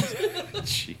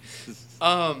 Jesus.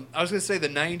 I was gonna say the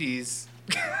 90s,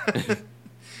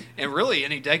 and really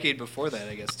any decade before that,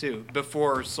 I guess too.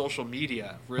 Before social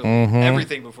media, really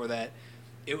everything before that,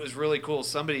 it was really cool.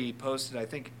 Somebody posted, I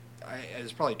think, it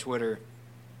was probably Twitter,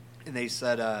 and they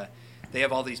said they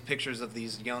have all these pictures of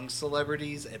these young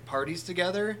celebrities at parties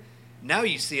together. Now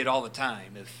you see it all the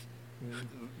time. If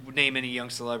name any young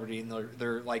celebrity, and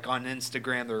they're like on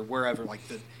Instagram or wherever, like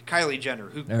the Kylie Jenner,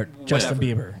 Or Justin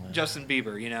whatever. Bieber. Justin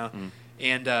Bieber, you know,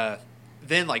 and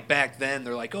then like back then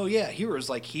they're like, oh yeah, heroes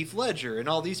like Heath Ledger and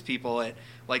all these people at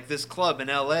like this club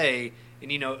in L.A.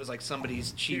 and you know it was like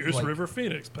somebody's cheap. Here's like, River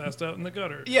Phoenix passed out in the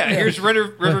gutter. yeah, here's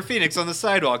River Phoenix on the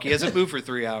sidewalk. He hasn't moved for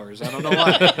 3 hours. I don't know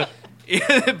why,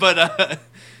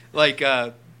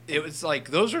 but it was like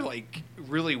those are like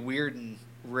really weird and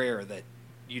rare that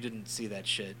you didn't see that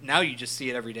shit. Now you just see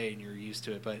it every day and you're used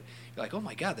to it. But you're like, oh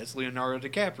my god, that's Leonardo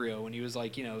DiCaprio when he was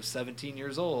like 17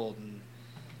 years old and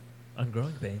On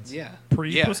Growing Pains. yeah,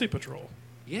 Pre-Pussy Patrol.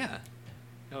 yeah,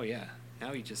 oh yeah.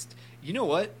 Now he just, you know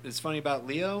what is funny about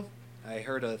Leo? I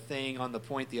heard a thing on The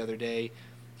Point the other day.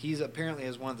 He's apparently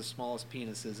has one of the smallest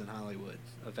penises in Hollywood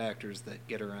of actors that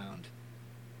get around.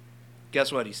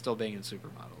 Guess what? He's still banging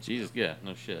supermodels. Jesus, yeah,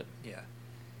 no shit. Yeah.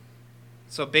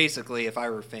 So basically, if I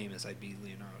were famous, I'd be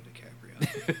Leonardo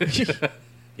DiCaprio.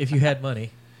 If you had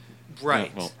money.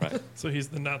 Right. Yeah, well, right. So he's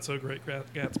the not-so-great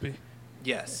Gatsby.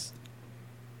 Yes.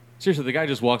 Seriously, the guy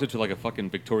just walked into like a fucking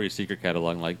Victoria's Secret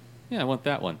catalog and like, yeah, I want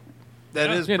that one. That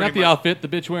is Yeah, not pretty the much. outfit, the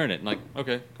bitch wearing it. And like,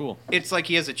 okay, cool. It's like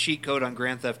he has a cheat code on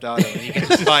Grand Theft Auto, and he can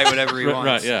just buy whatever he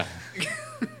wants. Right,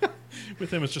 yeah.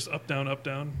 With him, it's just up, down, up,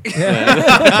 down.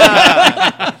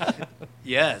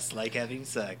 Yes, like having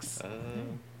sex.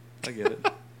 I get it.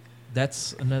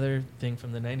 That's another thing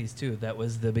from the 90s, too. That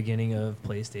was the beginning of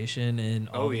PlayStation and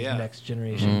all Oh, these yeah. next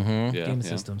generation Mhm. Yeah, game yeah.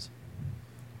 systems.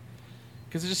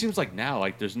 Because it just seems like now,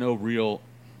 like, there's no real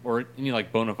or any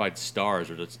like bona fide stars,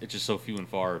 or it's just so few and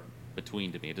far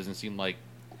between to me. It doesn't seem like,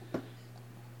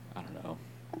 I don't know.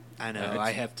 I know. it's-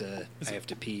 I have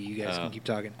to pee. You guys Oh. can keep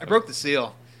talking. I broke the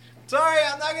seal. Sorry,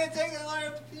 I'm not gonna take it. I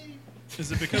have to pee.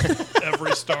 Is it because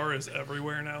every star is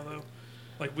everywhere now, though?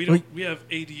 Like we have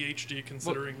ADHD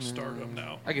considering stardom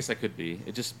now. I guess that could be.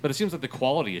 But it seems like the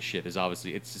quality of shit is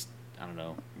obviously. It's just, I don't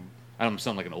know. I don't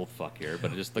sound like an old fuck here,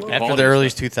 but it just like the After quality the of early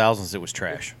stuff- 2000s, it was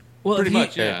trash. Well, Pretty if you-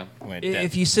 much, yeah.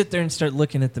 If you sit there and start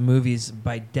looking at the movies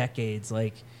by decades,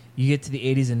 like you get to the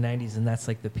 80s and 90s, and that's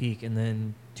like the peak, and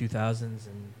then 2000s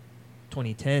and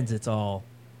 2010s, it's all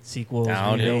sequels,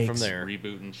 Downhill remakes. from there.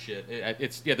 Rebooting shit.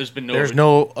 It's yeah. There's been no. There's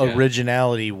no yeah.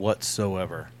 originality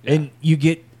whatsoever. Yeah. And you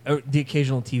get the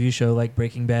occasional TV show like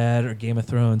Breaking Bad or Game of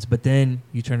Thrones, but then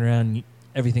you turn around and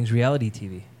everything's reality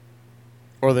TV.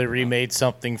 Or they remade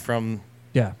something from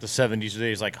Yeah. the 70s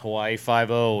days like Hawaii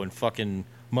Five-0 and fucking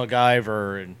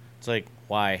MacGyver, and it's like,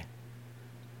 why?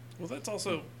 Well, that's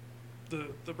also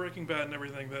the Breaking Bad and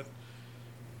everything, that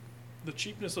the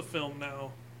cheapness of film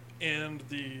now and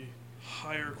the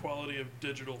higher quality of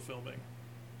digital filming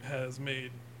has made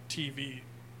TV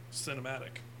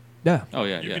cinematic. Yeah. Oh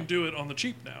yeah, You yeah. can do it on the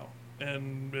cheap now,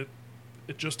 and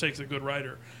it just takes a good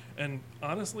writer. And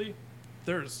honestly,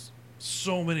 there's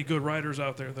so many good writers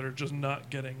out there that are just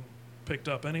not getting picked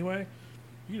up anyway.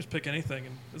 You can just pick anything,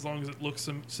 and as long as it looks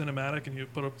cinematic and you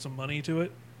put up some money to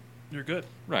it, you're good.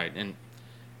 Right, and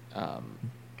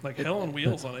Like Hell on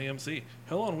Wheels on AMC.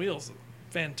 Hell on Wheels,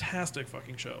 fantastic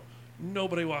fucking show.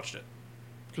 Nobody watched it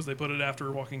because they put it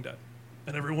after Walking Dead.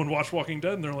 And everyone watched Walking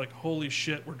Dead, and they're like, holy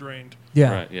shit, we're drained.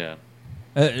 Yeah. Right,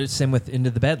 yeah. Same with Into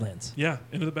the Badlands. Yeah,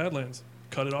 Into the Badlands.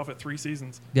 Cut it off at 3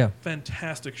 seasons. Yeah.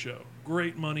 Fantastic show.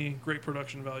 Great money, great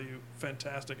production value,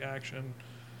 fantastic action.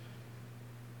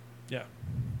 Yeah.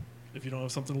 If you don't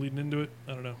have something leading into it,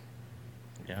 I don't know.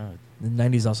 Yeah. The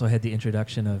 90s also had the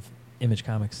introduction of Image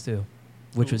Comics, too,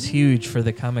 which was huge for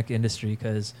the comic industry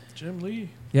because, Jim Lee.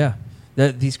 yeah,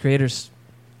 these creators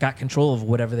got control of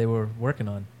whatever they were working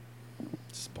on.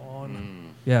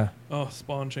 Spawn. Yeah, Oh,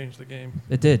 Spawn changed the game.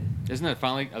 it did. Isn't that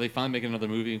finally? Are they finally making another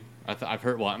movie? I've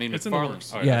heard. Well, I mean, It's in the McFarlane-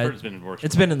 works. all right, Yeah, I've heard it's been in the works.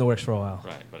 It's for been a in the works for a while.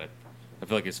 while. Right, but I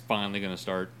feel like it's finally going to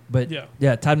start. But Yeah.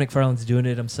 yeah, Todd McFarlane's doing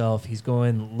it himself. He's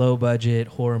going low budget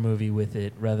horror movie with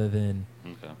it rather than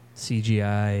Okay.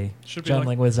 CGI. Should be John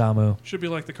like- Leguizamo. Should be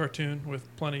like the cartoon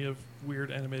with plenty of weird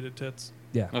animated tits.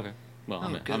 Yeah. Okay. Well, Oh,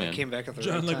 I'm in. good. I'm It in. came back at the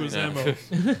John right time.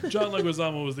 Leguizamo. John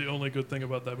Leguizamo was the only good thing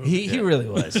about that movie. He really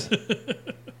was.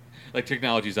 Like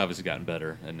technology's obviously gotten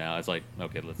better, and now it's like,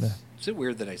 okay, let's. Yeah. Is it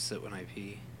weird that I sit when I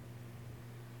pee?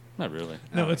 Not really.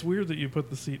 No, it's weird that you put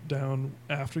the seat down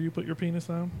after you put your penis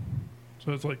down.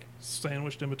 So it's like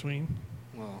sandwiched in between.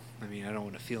 Well, I mean, I don't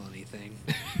want to feel anything.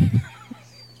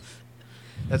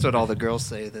 That's what all the girls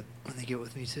say that when they get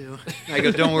with me too. I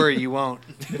go, don't worry, you won't.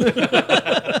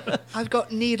 I've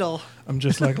got needle. I'm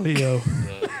just like Leo.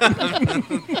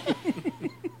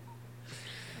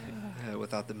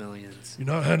 Without the millions. You're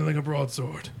not handling a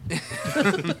broadsword.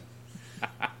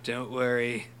 Don't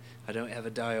worry, I don't have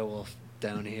a direwolf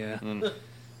down here. Mm.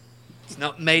 It's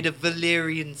not made of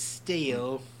Valyrian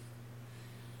steel.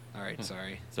 All right,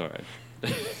 sorry. It's all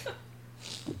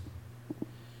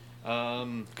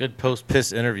right. Good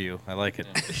post-piss interview. I like it.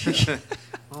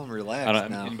 Well, I'm I relaxed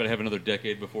don't, now. anybody have another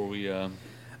decade before we? There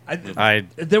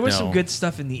was no. some good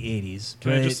stuff in the 80s.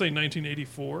 Can I but- just say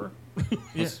 1984?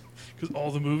 Yeah. Because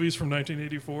all the movies from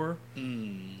 1984,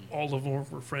 Mm. all of them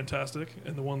were fantastic,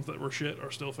 and the ones that were shit are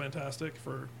still fantastic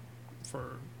for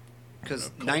Because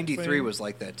cult 93 fame. was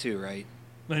like that too, right?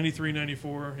 93,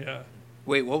 94, yeah.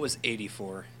 Wait, what was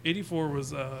 84? 84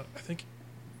 was, I think,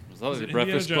 Was that Was like it the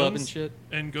Breakfast Indiana Club and Jones? shit?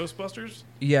 and Ghostbusters.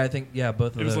 Yeah, I think,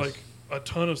 both of It was those. like a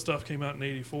ton of stuff came out in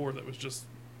 84 that was just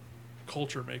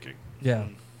culture making. yeah.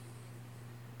 Mm.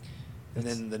 And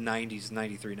then the 90s,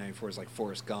 93, 94 is like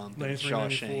Forrest Gump and 93,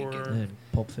 Shawshank 94. and And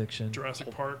Pulp Fiction.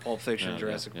 Jurassic Park. Pulp Fiction, Yeah,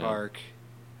 Jurassic yeah. Park.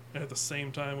 And at the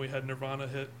same time, we had Nirvana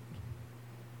hit.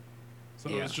 So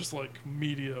it Yeah. was just like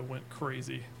media went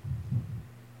crazy.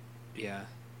 Yeah.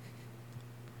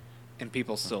 And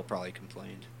people still probably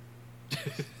complained.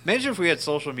 Imagine if we had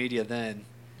social media then.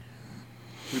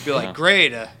 We'd be like, Yeah.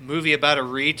 great, a movie about a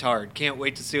retard. Can't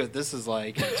wait to see what this is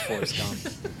like. And it's Forrest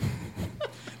Gump.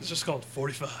 It's just called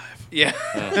 45. Yeah.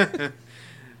 Yeah.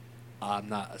 I'm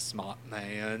not a smart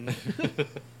man.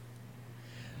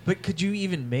 But could you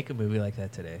even make a movie like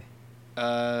that today?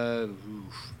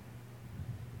 Oof.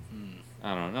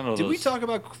 I don't know. None of Did we those- talk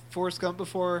about Forrest Gump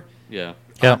before? Yeah.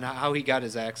 Yeah. On how he got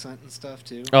his accent and stuff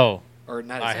too? Oh, Or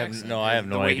not his I have- accent. no, I have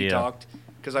the no way he idea. talked.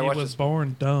 Because I He watched was this.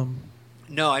 born dumb.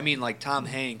 No, I mean like Tom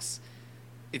Hanks.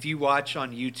 If you watch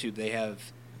on YouTube, they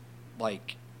have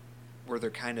like where they're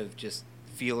kind of just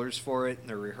feelers for it and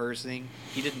they're rehearsing.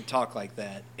 He didn't talk like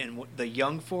that. And the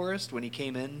young Forrest, when he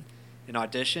came in and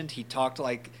auditioned, he talked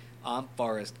like I'm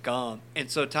Forrest Gump. And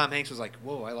so Tom Hanks was like,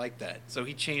 "Whoa, I like that." So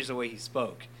he changed the way he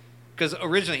spoke. Because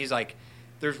originally he's like,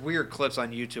 there's weird clips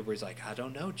on YouTube where he's like, "I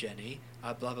don't know, Jenny.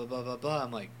 Blah blah blah blah blah."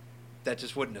 I'm like, that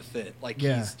just wouldn't have fit. Like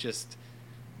Yeah.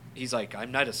 he's like,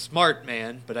 I'm not a smart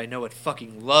man, but I know what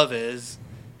fucking love is.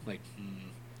 I'm like,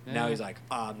 Now Yeah. he's like,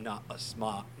 I'm not a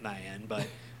smart man, but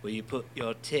will you put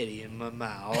your titty in my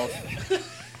mouth?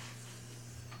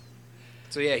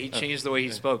 So yeah, he changed the way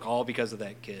he spoke all because of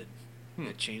that kid.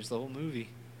 It changed the whole movie.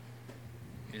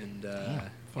 And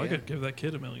If I could give that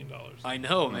kid $1 million. I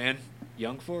know, man.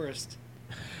 Young Forrest.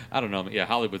 I don't know. Yeah,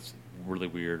 Hollywood's really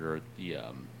weird, or the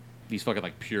these fucking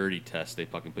like purity tests they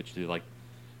fucking put you through. Like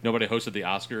nobody hosted the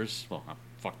Oscars. Well,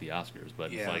 fuck the Oscars,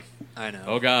 but Yeah, it's like, I know.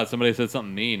 oh god, somebody said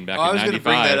something mean back Oh, I in was going to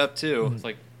bring '95. that up too. It's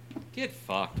like, get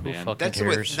fucked, Who man. fuck- That's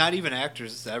cares? with not even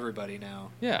actors, it's everybody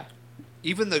now. Yeah.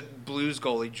 Even the Blues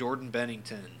goalie, Jordan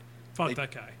Bennington. Fuck They-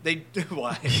 that guy. They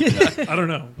why? I don't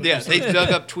know. but Yeah, just- they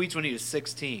dug up tweets when he was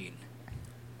 16,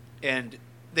 and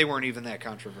they weren't even that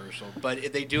controversial.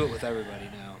 But they do it with everybody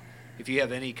now. If you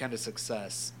have any kind of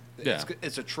success, Yeah.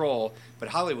 it's a troll. But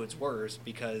Hollywood's worse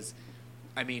because,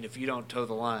 I mean, if you don't toe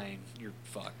the line, you're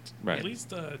fucked. Right. At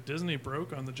least Disney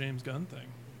broke on the James Gunn thing.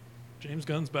 James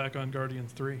Gunn's back on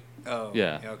Guardians 3. Oh,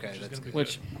 Yeah. Okay, Which is that's gonna be good.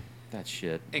 Which That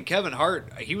shit. And Kevin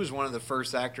Hart, he was one of the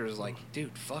first actors like,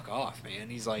 dude, fuck off, man.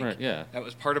 He's like, Right, yeah. that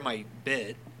was part of my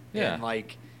bit. Yeah. And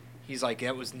like, he's like,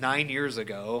 that was 9 years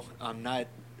ago. I'm not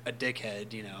a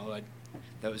dickhead, you know.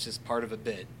 That was just part of a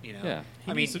bit, you know. Yeah.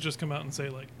 He needs to just come out and say,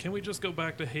 like, can we just go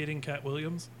back to hating Cat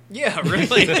Williams? Yeah,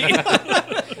 really.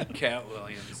 Cat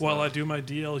Williams. While I do my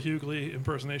D.L. Hughley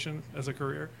impersonation as a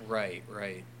career. Right.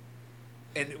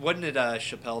 And wasn't it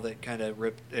Chappelle that kind of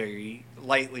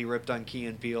lightly ripped on Key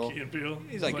and Peele? Key and Peele.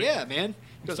 He's like, yeah, man.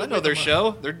 He goes, I still know their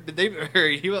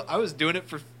waiting show. I was doing it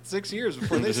for 6 years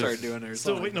before they started doing it.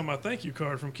 Still waiting on my thank you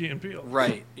card from Key and Peele.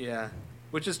 Right, yeah.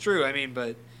 Which is true. I mean,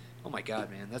 but, oh my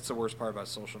God, man. That's the worst part about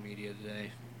social media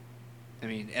today. I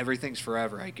mean, everything's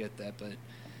forever. I get that.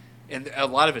 And a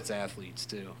lot of it's athletes,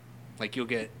 too. Like, you'll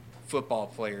get football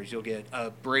players. You'll get a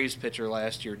Braves pitcher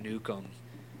last year, Newcomb.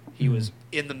 He was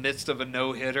in the midst of a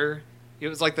no-hitter. It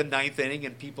was like the 9th inning,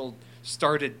 and people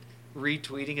started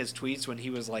retweeting his tweets when he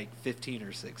was like 15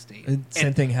 or 16.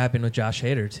 Same thing happened with Josh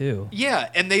Hader, too. Yeah,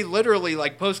 and they literally,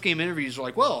 like, post-game interviews were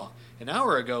like, well, an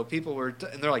hour ago, people were...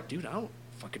 and they're like, dude, I don't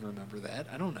fucking remember that.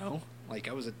 I don't know. Like,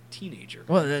 I was a teenager.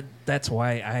 Well, that's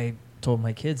why I told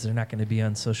my kids they're not going to be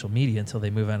on social media until they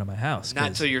move out of my house. Not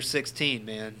until you're 16,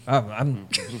 man. I'm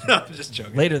No, I'm just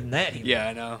joking. later than that. Even. Yeah,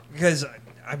 I know. Because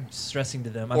I'm stressing to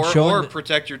them. Or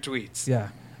protect your tweets. Yeah.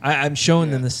 I'm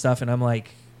showing them this stuff, and I'm like,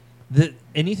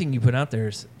 anything you put out there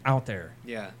is out there.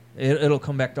 Yeah. It'll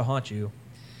come back to haunt you.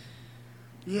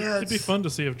 Yeah. It'd be fun to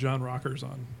see if John Rocker's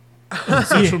on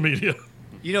social media.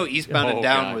 You know, Eastbound and Oh,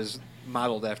 Down God. was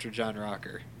modeled after John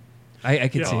Rocker. I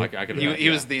could see it. I could He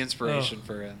was the inspiration Oh.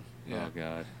 for him. Yeah. Oh,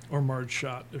 God. Or Marge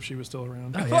Schott, if she was still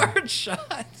around. Oh, yeah. Hard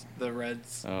shot. The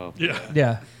Reds. Oh. Yeah.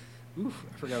 Yeah. Oof,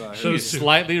 I forgot about Those She's two.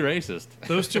 slightly racist.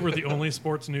 Those two were the only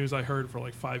sports news I heard for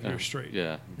like 5 years straight.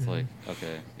 Yeah. It's like,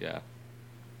 okay, yeah.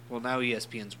 Well, now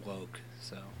ESPN's woke,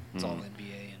 so it's all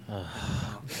NBA and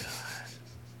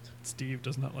Steve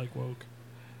does not like woke.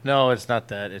 No, it's not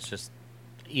that. It's just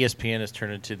ESPN has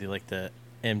turned into the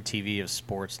MTV of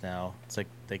sports now. It's like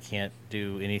they can't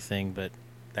do anything but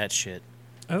that shit.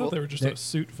 I thought Well, they were just a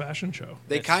suit fashion show.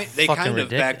 They It's kind fucking of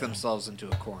backed ridiculous. themselves into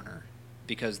a corner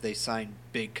because they signed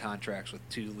big contracts with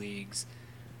 2 leagues,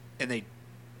 and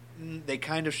they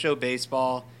kind of show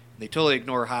baseball. They totally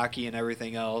ignore hockey and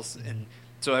everything else, and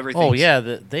so everything. Oh yeah,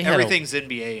 they had everything's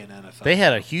NBA and NFL. They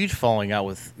had a huge falling out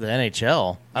with the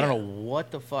NHL. I don't know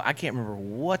what the fuck. I can't remember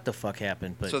what the fuck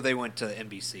happened, but so they went to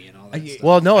NBC and all that stuff.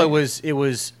 well, no, it was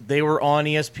they were on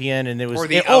ESPN and it was Or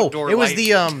the outdoor it was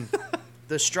light.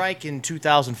 the strike in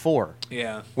 2004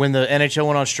 Yeah. when the NHL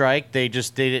went on strike. They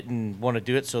didn't want to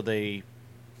do it, so they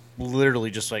literally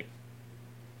just like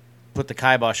put the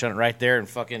kibosh on it right there and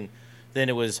fucking. Then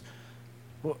it was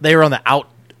they were on the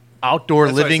Outdoor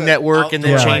That's what I Living said, Network, and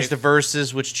then Outdoor changed Life. the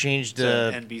Versus, which changed To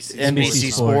to NBC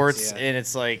NBC Sports. Sports, Yeah. and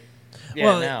it's like, yeah,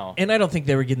 well, now. and I don't think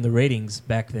they were getting the ratings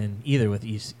back then either with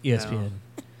ESPN.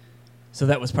 So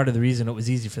that was part of the reason it was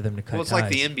easy for them to cut Well, it's like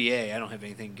the ties. NBA. I don't have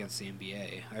anything against the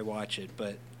NBA. I watch it,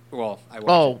 but I watch it.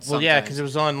 Oh, well, yeah, sometimes. because it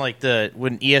was on like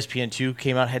when ESPN2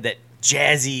 came out, had that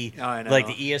jazzy, Oh, I know. like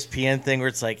the ESPN thing where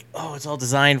it's like, oh, it's all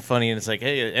designed funny, and it's like,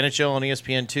 hey, NHL on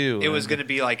ESPN2. It was going to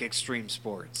be like extreme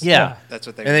sports. yeah, That's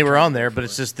what and they were trying on to there, go but for.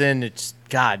 it's just then it's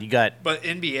God, you got But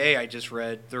NBA, I just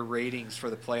read their ratings for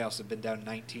the playoffs have been down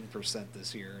 19%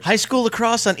 this year. high school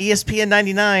lacrosse on ESPN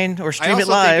 99 or I stream also it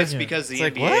live. think it's because the It's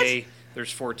like, NBA,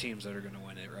 there's 4 teams that are going to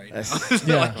win it right now. That's- So,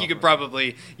 Yeah. like, you could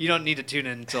probably you don't need to tune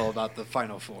in until about the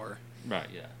final 4. Right,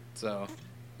 yeah. So,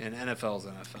 and NFL's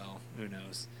NFL. Who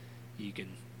knows? You can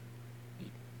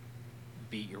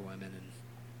beat your women and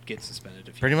get suspended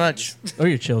if you Pretty much. or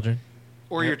your children.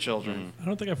 or your children. I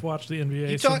don't think I've watched the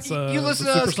NBA You talk- since you listen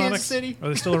the to us, Supersonics. Kansas City? Are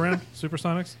they still around?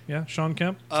 Supersonics? Yeah, Sean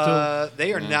Kemp still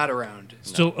They are not around.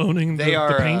 still owning They the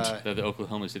are paint. They're the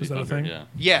Oklahoma City Is that a Thunder, thing? yeah.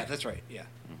 Yeah, that's right. Yeah,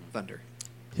 Thunder.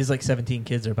 His like 17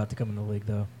 kids are about to come in the league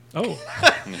though. Oh,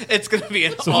 It's going to be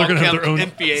an so they're going to have their own.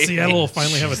 NBA. Seattle will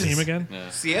finally have a team again. Yeah.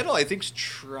 Seattle, I think, is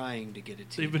trying to get a team.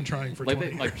 They've been trying for Like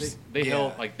 20 they, years. they Yeah.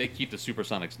 held, like they keep the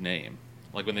Supersonics name.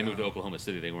 Like when they moved to Oklahoma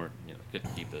City, they weren't,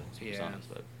 couldn't keep the Supersonics.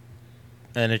 Yeah.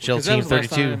 But NHL Team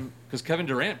 32. Because Kevin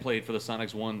Durant played for the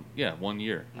Sonics 1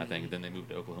 year, I think. Then they moved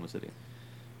to Oklahoma City.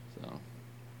 So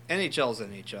NHL's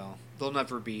NHL. They'll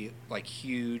never be like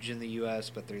huge in the U.S.,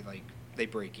 but they're like they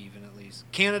break even at least.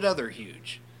 Canada, they're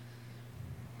huge.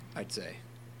 I'd say.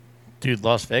 Dude,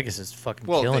 Las Vegas is fucking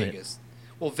Well, killing Vegas.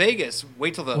 Well, Vegas.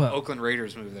 Wait till the Well- Oakland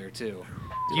Raiders move there too.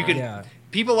 You can Yeah.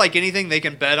 people like anything they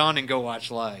can bet on and go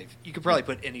watch live. You could probably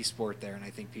put any sport there, and I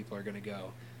think people are going to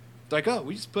go. Like, oh,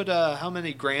 we just put how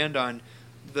many grand on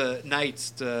the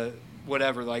Knights to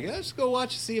whatever. Like, let's go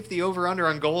watch, see if the over-under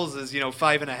on goals is,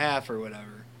 5.5 or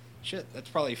whatever. Shit, that's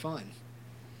probably fun.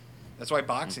 That's why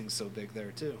boxing's so big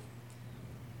there, too.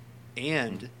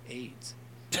 And AIDS.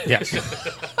 Yes.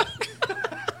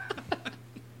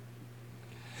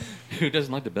 Who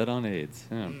doesn't like to bet on AIDS?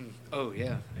 Yeah. Oh,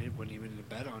 yeah. I wouldn't even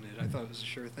bet on it. I thought it was a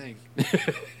sure thing.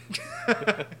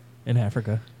 In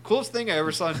Africa. Coolest thing I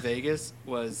ever saw in Vegas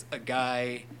was a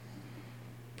guy,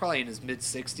 probably in his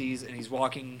mid-60s, and he's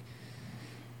walking.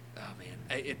 Oh, man.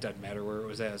 It doesn't matter where it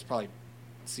was at. It was probably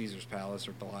Caesar's Palace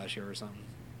or Bellagio or something.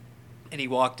 And he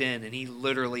walked in, and he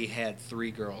literally had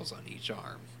 3 girls on each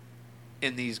arm.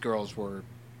 And these girls were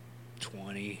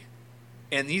 20.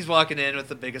 And he's walking in with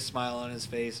the biggest smile on his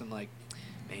face. I'm like,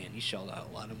 man, he shelled out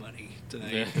a lot of money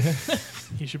tonight.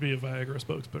 He should be a Viagra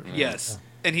spokesperson. Yes.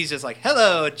 And he's just like,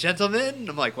 hello, gentlemen. And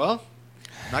I'm like, well,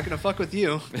 I'm not going to fuck with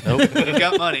you. Nope. You've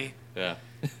got money. Yeah.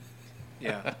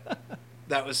 Yeah.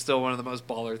 That was still one of the most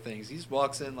baller things. He just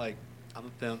walks in like, I'm a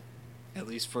pimp, at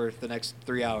least for the next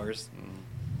 3 hours.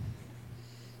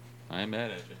 I am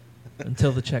mad at you.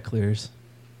 Until the check clears.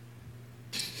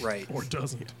 Right. Or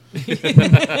doesn't.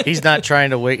 He's not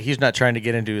trying to wait. He's not trying to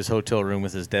get into his hotel room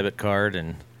with his debit card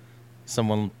and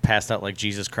someone passed out like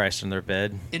Jesus Christ in their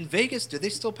bed. In Vegas, do they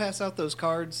still pass out those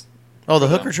cards? Oh, the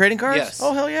hooker trading cards? Yes.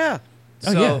 Oh, hell yeah.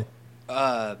 Oh, So,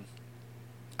 yeah.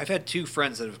 I've had 2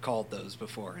 friends that have called those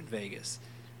before in Vegas.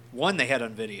 One they had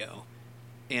on video,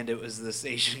 and it was this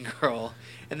Asian girl,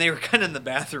 and they were kind of in the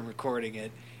bathroom recording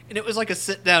it. And it was like a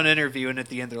sit-down interview, and at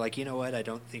the end they're like, you know what, I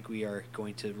don't think we are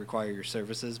going to require your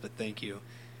services, but thank you.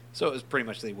 So it was pretty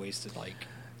much they wasted like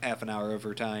half an hour of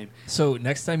her time. So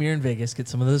next time you're in Vegas, get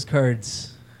some of those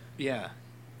cards. Yeah.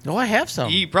 Oh, I have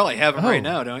some. You probably have them Oh. right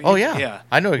now, don't you? Oh, yeah. Yeah.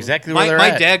 I know exactly where they're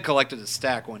My at. dad collected a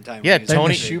stack one time. Yeah, when he was They're in in the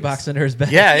Tony- Vegas. shoebox under his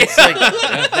bed. Yeah, it's like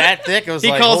that thick. It was He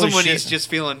like, calls holy him when shit. he's just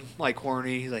feeling like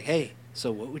horny. He's like, hey,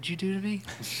 so what would you do to me?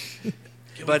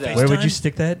 But Where would you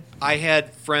stick that? I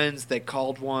had friends that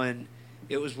called one.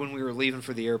 It was when we were leaving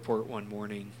for the airport one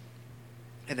morning,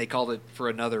 and they called it for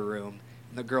another room.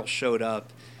 And the girl showed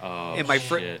up, Oh, and my shit.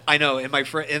 friend, I know, and my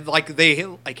friend, and like they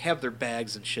like have their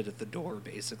bags and shit at the door,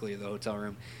 basically, of the hotel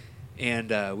room. And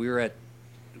we were at,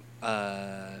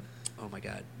 oh my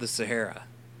god, the Sahara.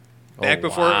 Back Oh,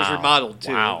 before it was wow. remodeled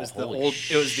too. Wow, It was the holy old.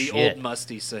 It was the shit. old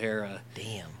musty Sahara.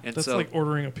 Damn. And That's so, like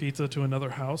ordering a pizza to another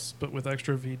house, but with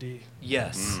extra VD.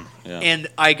 yes. Yeah. And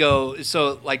I go,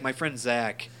 so like my friend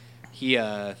Zach, he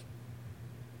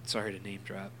sorry to name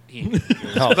drop. He, No,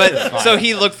 it's but fine. so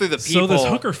he looked through the people. So this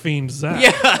hooker fiend, Zach.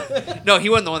 Yeah. No, he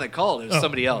wasn't the one that called. It was Oh,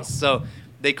 somebody else. oh. So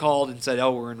they called and said,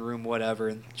 "Oh, we're in room whatever."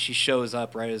 And she shows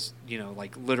up right as,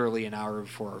 like literally an hour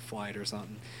before our flight or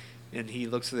something. And he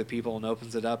looks through the people and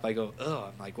opens it up. I go, "Oh,"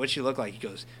 I'm like, "What'd she look like?" He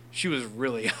goes, "She was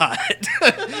really hot."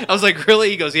 I was like, "Really?"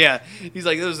 He goes, "Yeah." He's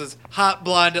like, "There was this hot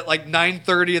blonde at like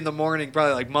 9:30 in the morning,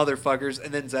 probably like motherfuckers."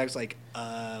 And then Zach's like,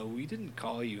 "We didn't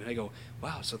call you." And I go,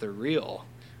 "Wow, so they're real."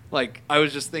 Like, I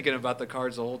was just thinking about the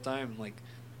cards the whole time. Like,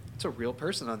 it's a real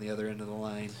person on the other end of the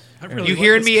line. I really You like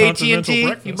hearing this me, continental AT&T?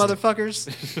 breakfast. You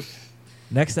motherfuckers?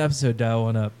 Next episode, dial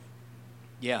one up.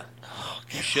 Yeah.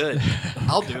 You should.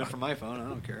 I'll do it from my phone. I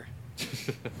don't care.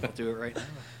 I'll do it right now.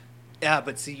 Yeah,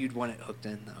 but see, you'd want it hooked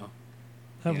in, though.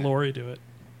 Have Yeah. Lori do it.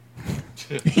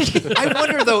 I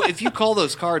wonder, though, if you call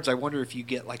those cards, I wonder if you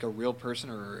get, like, a real person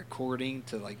or a recording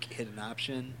to, like, hit an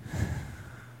option.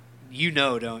 You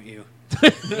know, don't you?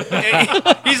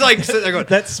 He's, like, sitting there going,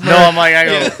 That's No, smart. I'm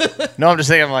like, no, I'm just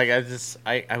saying, I'm like,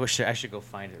 I wish I should go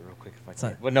find it real quick if I It's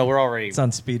can. on- But no, we're already. It's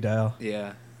on speed dial.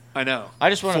 yeah, I know. I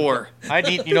just want 4. to. I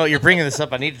need, you're bringing this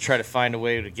up. I need to try to find a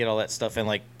way to get all that stuff and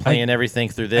like playing everything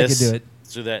through this. do it.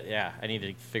 So that, yeah, I need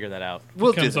to figure that out.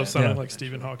 We'll do Comes up that. sounding Yeah. like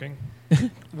Stephen Hawking.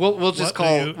 We'll just What do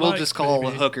call you we'll like, just call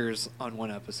baby? hookers on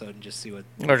one episode and just see what.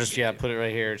 Or just put it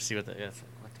right here and see what the. Yeah,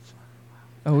 what the fuck?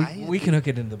 Oh, I- we can hook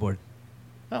it into the board.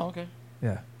 Oh, okay.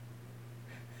 Yeah.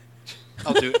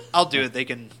 I'll do it. I'll do it. They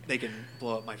can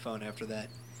blow up my phone after that.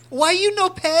 Why you no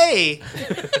pay?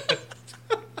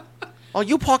 Oh,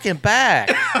 you parking back.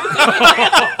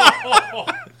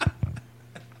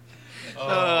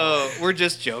 Oh, we're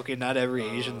just joking. Not every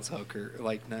Asian's hooker.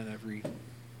 Like, not every.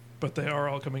 But they are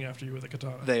all coming after you with a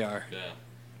katana. They are. Yeah.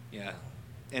 Yeah.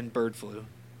 And bird flu.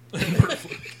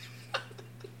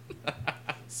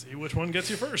 See which one gets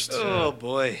you first. Oh,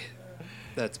 boy.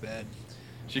 That's bad.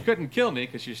 She couldn't kill me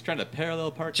because she was trying to parallel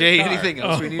park Jay, her car. anything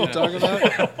else we need to talk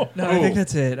about? No, I think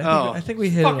that's it. I think we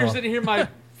hit it Fuckers all. didn't hear my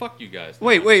fuck you guys.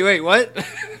 Wait, what?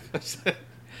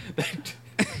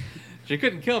 She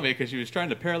couldn't kill me because she was trying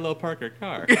to parallel park her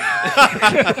car.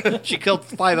 She killed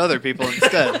 5 other people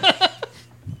instead.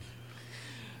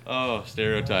 Oh,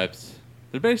 stereotypes.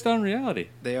 They're based on reality.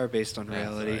 They are based on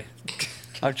reality.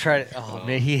 I'm trying. Oh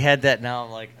man, he had that. Now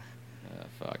I'm like,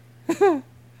 Fuck.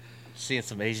 seeing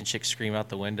some Asian chick scream out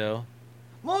the window.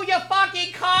 Move your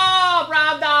fucking car,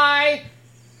 brown die.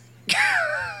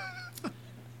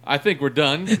 I think we're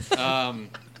done.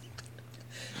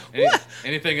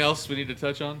 Anything else we need to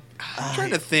touch on? I'm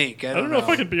trying to think. I don't know if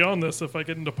I can be on this if I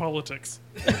get into politics.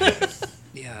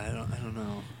 Yeah, I don't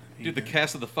know. Dude, the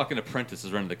cast of the fucking Apprentice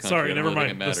is running the country. Sorry, I don't never really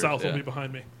think mind. it The matters. South will be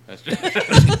behind me. That's true.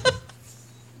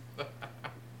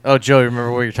 Oh, Joe,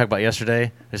 remember what you were talking about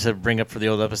yesterday? I said bring up for the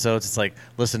old episodes. It's like,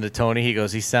 listen to Tony. He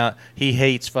goes, he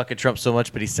hates fucking Trump so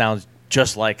much, but he sounds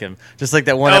just like him. Just like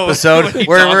that one episode when he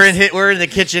where talks. we're in the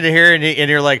kitchen here, and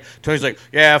you're like, Tony's like,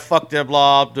 yeah, fuck the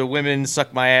blah, the women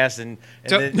suck my ass, and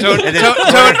Tony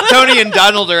and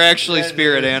Donald are actually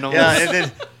spirit animals. yeah, and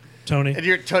then Tony,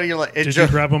 you're like, and did Joe, you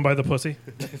grab him by the pussy?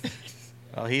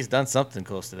 well, he's done something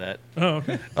close to that. Oh,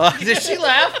 okay. Did she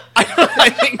laugh? I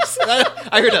think so.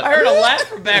 I heard a laugh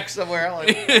from back somewhere. I'm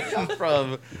like, where'd it come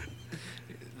from?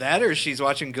 that, or she's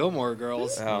watching Gilmore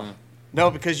Girls. Oh. No,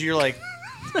 because you're like,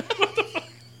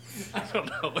 I don't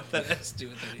know what that has to do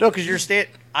with anything. no, because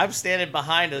I'm standing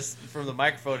behind us from the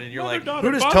microphone, and you're like, Mother-daughter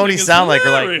who does bonding Tony is sound like?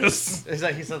 Or like, hilarious. it's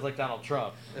like he sounds like Donald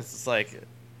Trump. It's just like, it's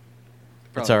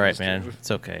Probably all right, is man. true.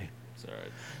 It's okay. It's all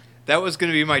right. That was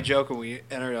going to be my joke when we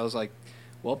entered. I was like,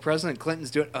 well, President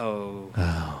Clinton's doing... Oh.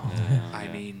 I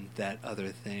mean, that other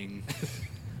thing.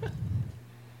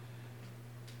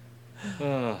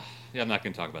 Yeah, I'm not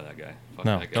going to talk about that guy. Fuck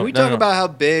No. that guy. Can we talk about how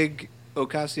big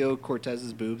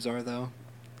Ocasio-Cortez's boobs are, though?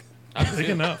 Big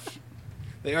enough.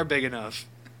 They are big enough.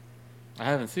 I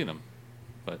haven't seen him,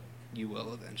 but You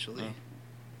will eventually. Oh.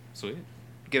 Sweet.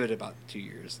 Give it about 2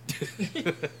 years.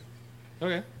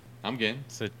 Okay. I'm game.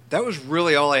 So, That was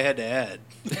really all I had to add.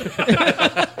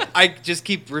 I just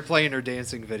keep replaying her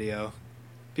dancing video.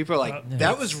 People are like, Yeah.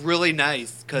 that was really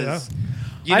nice, because,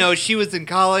 Yeah. she was in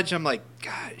college. I'm like,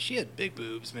 God, she had big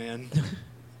boobs, man.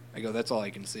 I go, that's all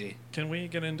I can see. Can we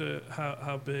get into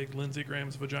how big Lindsey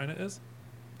Graham's vagina is?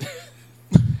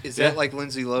 Is that like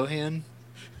Lindsay Lohan?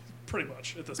 Pretty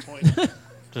much at this point.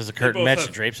 does the curtain both match have-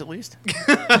 the drapes at least?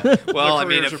 Well, I Their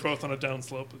mean, careers are if, both on a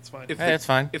downslope. It's fine. if, Hey, the, that's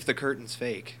fine. if the curtain's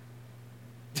fake.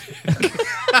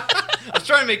 I was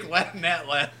trying to make Matt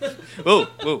laugh. Whoa.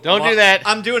 Don't do that.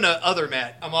 I'm doing a other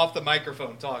Matt. I'm off the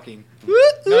microphone talking.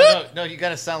 No, you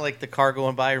gotta sound like the car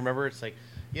going by. Remember, it's like,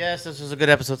 yes, this was a good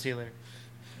episode. See you later.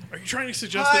 Are you trying to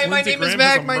suggest Hi, that my Lindsey name is Graham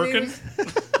Mac. is a My name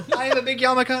merkin? is... I have a big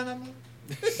yarmulke.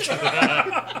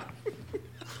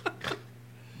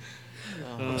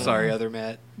 I'm sorry, other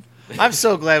Matt. I'm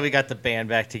so glad we got the band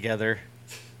back together.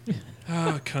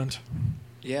 Ah, cunt.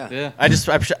 Yeah. Yeah.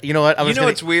 You know what? You know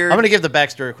what's weird? I'm gonna give the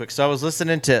backstory quick. So I was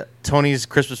listening to Tony's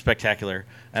Christmas Spectacular,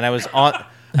 and I was on,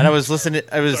 and I was listening.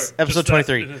 It was Sorry, episode just that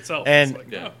 23, in itself and is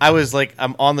like, Yeah. oh. I was like,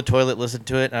 I'm on the toilet listening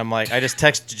to it, and I'm like, I just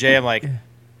texted Jay. I'm like,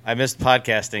 I missed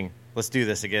podcasting. Let's do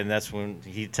this again. That's when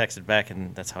he texted back,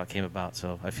 and that's how it came about.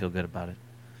 So I feel good about it.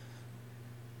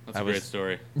 That's I a great was-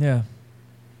 story. Yeah.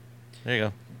 There you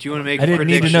go. Do you want to make I a didn't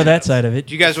prediction? need to know that side of it.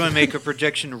 Do you guys want to make a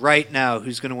prediction right now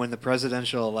who's going to win the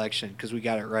presidential election? Because we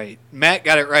got it right. Matt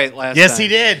got it right last time. Yes, he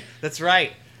did. That's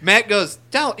right. Matt goes,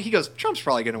 he goes, Trump's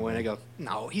probably going to win. I go,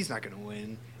 no, he's not going to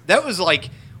win. That was like,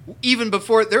 even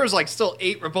before, there was like still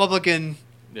 8 Republican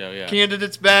Yeah.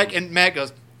 candidates back, and Matt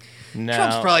goes, No.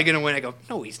 Trump's probably going to win. I go,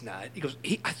 no, he's not. He goes,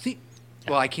 I think,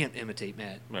 well, I can't imitate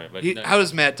Matt. Right, but How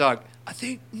does Matt talk? I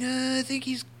think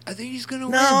he's going to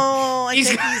win. No, I He's-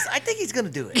 think he's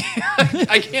gonna do it.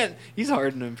 I can't. He's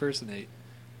hard to impersonate.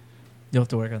 You'll have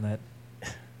to work on that.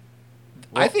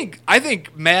 I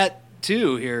think Matt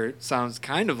too here sounds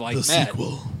kind of like The Matt.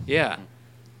 sequel. Yeah.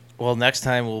 Well, next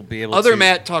time we'll be able. Other to...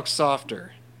 Matt talks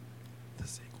softer. The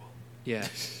sequel. Yeah.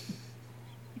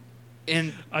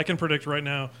 And I can predict right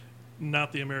now,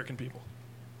 not the American people.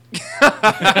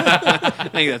 I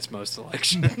think that's most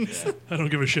elections. I don't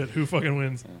give a shit who fucking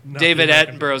wins. Not David the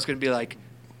American Attenborough's going to be like,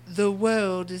 the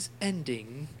world is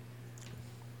ending.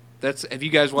 Have you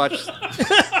guys watched?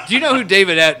 Do you know who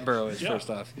David Attenborough is? people. First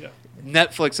off, Yeah.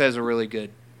 Netflix has a really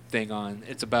good thing on.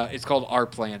 It's called Our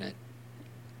Planet.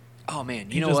 Oh man,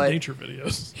 He you know does what? nature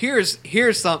videos.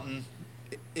 Here's something.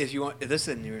 If you want, this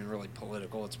isn't even really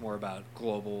political. It's more about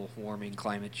global warming,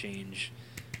 climate change.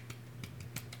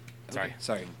 Sorry.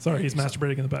 Sorry. Sorry, he's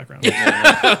masturbating in the background.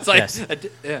 It's like, Yes.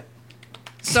 yeah.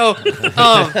 So, Cup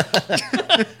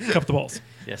the balls.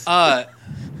 Yes.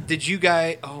 did you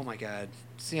guys? Oh my God!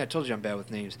 See, I told you I'm bad with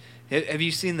names. Have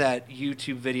you seen that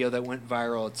YouTube video that went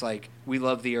viral? It's like "We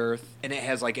Love the Earth," and it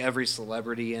has like every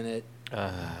celebrity in it,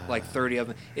 like 30 of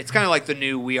them. It's kind of like the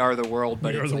new "We Are the World,"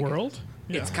 but We Are it's the like World?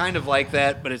 Yeah. It's kind of like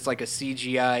that, but it's like a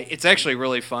CGI. It's actually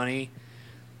really funny.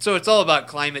 So it's all about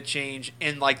climate change,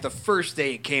 and like the first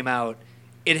day it came out,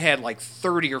 it had like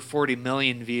 30 or 40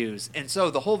 million views. And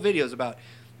so the whole video is about,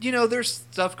 there's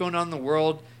stuff going on in the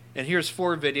world, and here's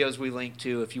 4 videos we link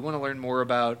to. If you want to learn more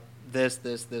about this,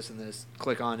 and this,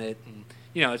 click on it. And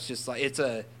it's just like it's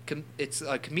a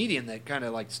comedian that kind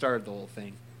of like started the whole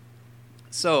thing.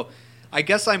 So I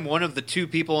guess I'm one of the 2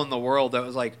 people in the world that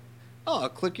was like, oh, I'll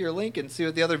click your link and see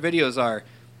what the other videos are.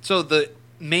 So the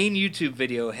main YouTube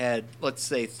video had, let's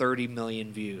say, 30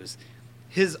 million views.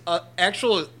 His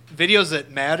actual videos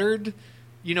that mattered,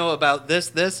 about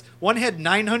this, one had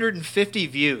 950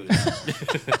 views.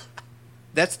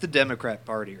 That's the Democrat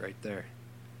Party right there.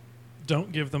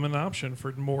 Don't give them an option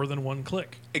for more than one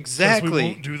click. 'Cause Exactly. we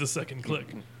won't do the second click.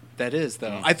 That is,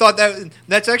 though. I thought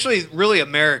that's actually really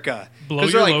America. Blow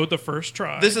 'Cause your they're like, load the first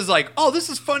try. This is like, oh, this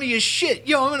is funny as shit.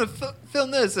 Yo, I'm going to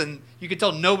film this. And you could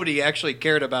tell nobody actually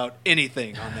cared about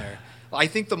anything on there. I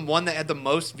think the one that had the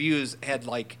most views had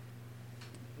like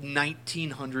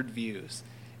 1,900 views.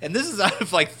 And this is out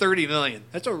of like 30 million.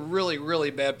 That's a really,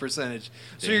 really bad percentage.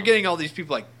 So Damn. you're getting all these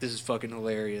people like, this is fucking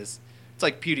hilarious. It's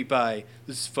like PewDiePie.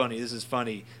 This is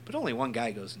funny. But only one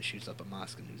guy goes and shoots up a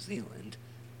mosque in New Zealand.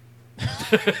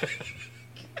 I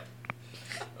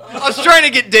was trying to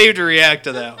get Dave to react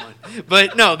to that one.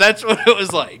 But no, that's what it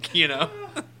was like,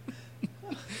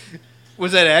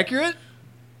 Was that accurate?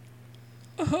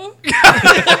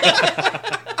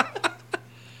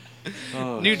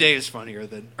 New Dave's funnier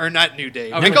than, or not New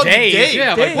Dave. I called Dave. you Dave.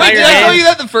 Yeah, Dave. Wait, did I call you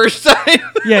that the first time?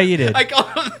 Yeah, you did. I call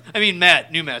him. I mean,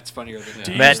 Matt. New Matt's funnier than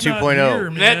Dave. Matt Dave's not 2.0.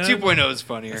 here, Matt man. 2.0 is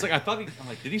funnier. It's like I thought. I'm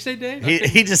like, did he say Dave?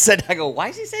 He just said, I go, why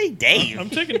is he saying Dave? I'm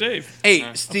taking Dave. Hey,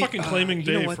 I'm Steve. fucking claiming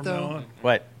you know Dave what, from though? now on.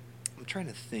 What? I'm trying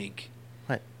to think.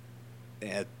 What?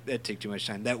 Yeah, that'd take too much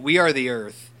time. That We Are the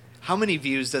Earth. How many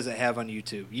views does it have on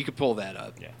YouTube? You could pull that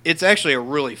up. Yeah. It's actually a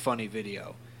really funny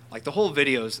video. Like the whole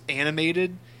video is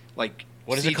animated. Like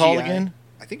What is CGI. it called again?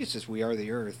 I think it's just We Are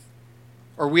the Earth,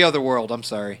 or We Are the World. I'm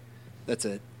sorry, that's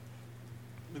it.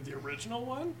 The original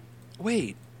one?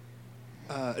 Wait,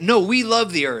 no, We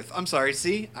Love the Earth. I'm sorry.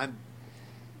 See, I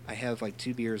have like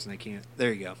 2 beers and I can't.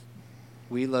 There you go.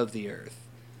 We Love the Earth.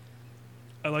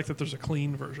 I like that there's a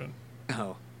clean version.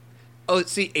 Oh,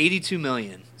 see, 82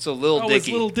 million. So Lil Oh, Dicky. it's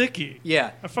Little Dicky.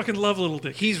 Yeah. I fucking love Little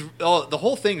Dicky. The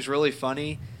whole thing's really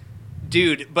funny.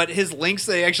 Dude, but his links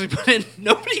they actually put in,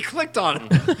 nobody clicked on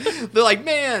them. They're like,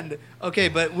 man, okay,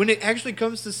 but when it actually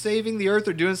comes to saving the Earth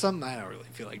or doing something, I don't really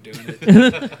feel like doing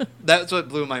it. That's what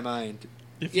blew my mind.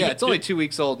 It's only 2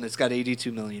 weeks old and it's got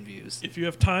 82 million views. If you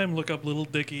have time, look up Little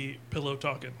Dicky pillow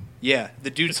talking. Yeah, the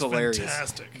dude's It's hilarious.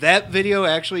 fantastic. That video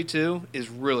actually too is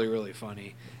really, really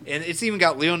funny, and it's even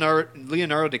got Leonardo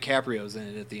DiCaprio's in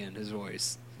it at the end. His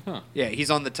voice. Huh. Yeah, he's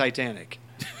on the Titanic.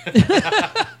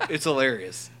 It's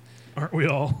hilarious. Aren't we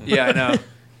all? Yeah, I know.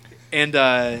 And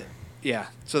yeah,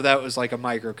 so that was like a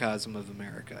microcosm of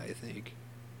America, I think.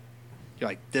 You're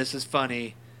like, this is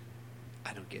funny.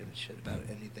 I don't give a shit about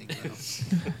anything else.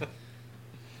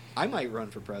 I might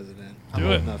run for president. I'm Do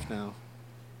old it. enough now.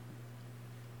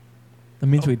 That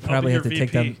means I'll- we'd I'll probably be have to your take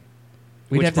VP. down.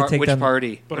 We'd have to take which down.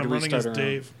 party? But Or I'm do we running start as our own?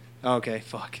 Dave. Oh, okay,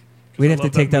 fuck. We'd I have to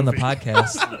love take that down the movie.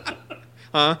 podcast.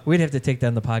 Huh? We'd have to take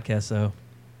down the podcast, though.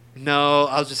 No,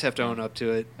 I'll just have to own up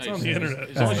to it. It's on the internet.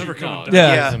 It's Alright. never coming No, down.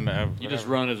 Yeah. Doesn't matter, You just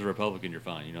whatever. run as a Republican, you're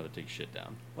fine. You know how to take shit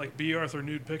down. Like B. Arthur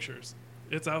nude pictures.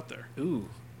 It's out there. Ooh,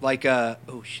 like oh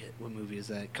shit, what movie is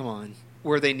that? Come on,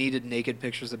 where they needed naked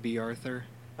pictures of B. Arthur.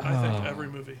 I think Oh. every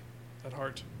movie at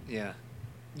heart. Yeah,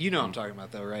 you know what I'm talking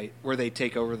about though, right? Where they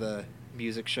take over the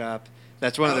music shop.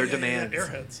 That's one of their demands. Yeah,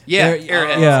 Airheads. Yeah, Air-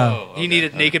 Airheads. yeah. Oh, okay. He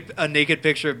needed a naked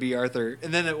picture of B. Arthur,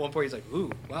 and then at one point he's like, "Ooh,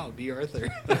 wow, B. Arthur."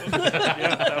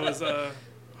 Yeah, that was Adam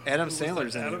who was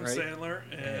Sandler's that? in Adam it, right? Sandler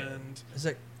and Is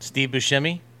that Steve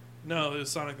Buscemi? no, it was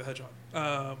Sonic the Hedgehog.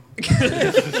 No,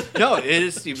 it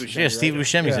is Steve Buscemi. Yeah, Steve right?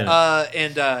 Buscemi's in it.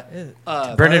 And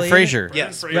Brendan Farley? Fraser.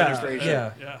 yes, Brendan Brendan Fraser. Fraser.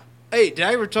 Yeah. Yeah. Hey, did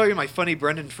I ever tell you my funny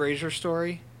Brendan Fraser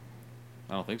story?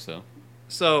 I don't think so.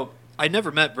 So I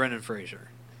never met Brendan Fraser,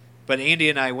 but Andy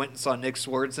and I went and saw Nick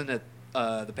Swardson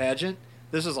at the pageant.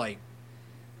 This was like,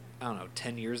 I don't know,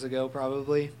 10 years ago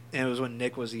probably, and it was when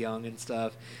Nick was young and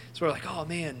stuff. So we're like, oh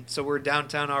man, so we're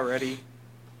downtown already.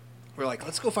 We're like,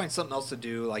 let's go find something else to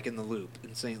do, like in the Loop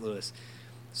in St. Louis.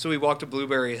 So we walked to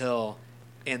Blueberry Hill,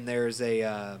 and there's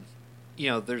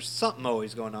there's something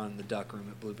always going on in the duck room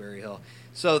at Blueberry Hill.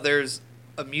 So there's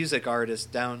a music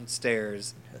artist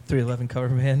downstairs. 311 cover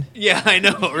band? Yeah, I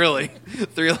know, really.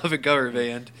 311 cover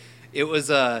band. It was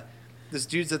this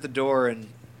dude's at the door, and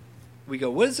we go,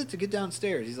 what is it to get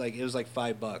downstairs? He's like, it was like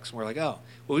 $5. And we're like, oh,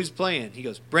 well, who's playing? He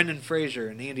goes, Brendan Fraser.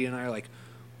 And Andy and I are like,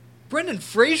 Brendan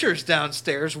Fraser's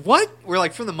downstairs? What? We're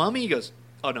like, from The Mummy? He goes,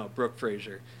 oh, no, Brooke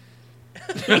Fraser.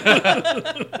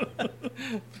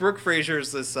 Brooke Fraser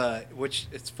is this, which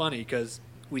it's funny because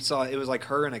we saw, it was like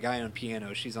her and a guy on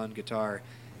piano. She's on guitar.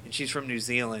 And she's from New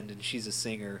Zealand, and she's a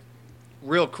singer.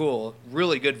 Real cool,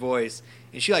 really good voice.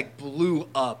 And she, like, blew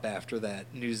up after that,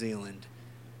 New Zealand.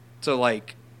 So,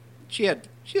 like, she has,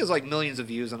 like, millions of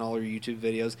views on all her YouTube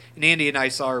videos. And Andy and I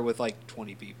saw her with, like,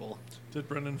 20 people. Did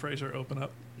Brendan Fraser open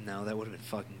up? No, that would have been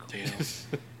fucking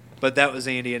cool. But that was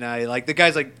Andy and I. Like, the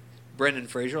guys like Brendan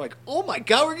Fraser, like, oh, my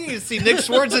God, we're going to see Nick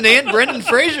Swardson and Brendan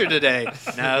Fraser today.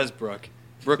 No, it was Brooke.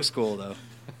 Brooke's cool, though.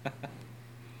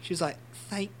 She's like,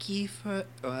 thank you for...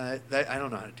 I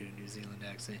don't know how to do a New Zealand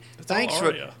accent. It's Thanks all for...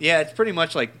 aria. Yeah, it's pretty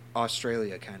much like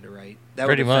Australia, kind of, right? That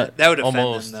Pretty would much. That would offend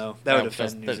Almost. them, though. That would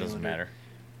offend New That Zealanders. doesn't matter.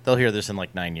 They'll hear this in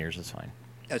like 9 years. It's fine.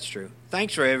 That's true.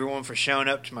 Thanks for everyone for showing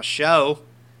up to my show.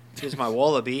 Here's my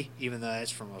wallaby, even though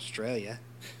that's from Australia.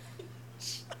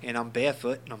 And I'm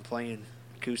barefoot, and I'm playing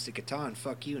acoustic guitar, and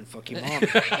fuck you and fuck your mom.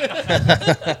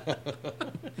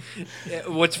 Yeah,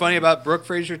 what's funny about Brooke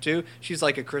Fraser, too, she's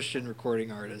like a Christian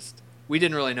recording artist. We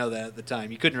didn't really know that at the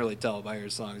time. You couldn't really tell by her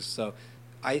songs. So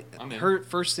her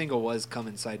first single was Come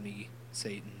Inside Me,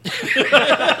 Satan.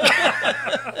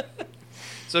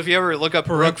 So if you ever look up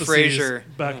Brooke Fraser,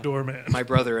 Backdoor Man. my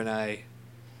brother and I,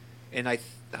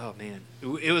 oh man,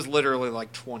 it was literally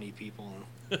like 20 people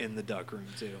in the duck room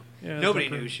too. Yeah, Nobody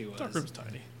duck knew room- she was. Duck room's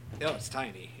tiny. Oh, it's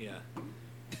tiny, yeah.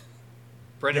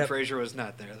 Brendan Yep. Fraser was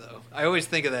not there though. I always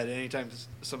think of that anytime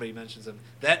somebody mentions him.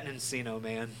 That and Encino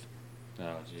Man.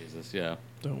 Oh, Jesus, yeah.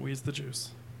 Don't wheeze the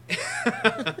juice.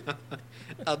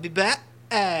 I'll be back.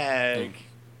 That's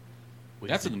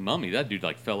in The Mummy. That dude,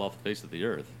 like, fell off the face of the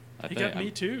earth. He got Me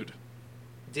Too'd.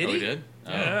 Did Oh, he? he did?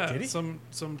 Oh. Yeah, Did he? some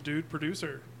dude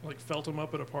producer like felt him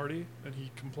up at a party and he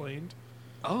complained,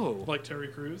 Oh. like Terry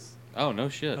Crews. Oh, no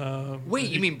shit. Wait, and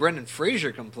you he- mean Brendan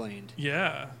Fraser complained?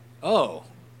 Yeah, Oh.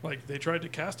 like they tried to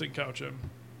casting couch him,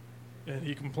 and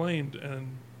he complained,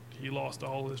 and he lost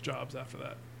all his jobs after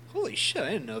that. Holy shit, I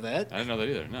didn't know that. I didn't know that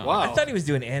either, no. Wow. I thought he was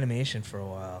doing animation for a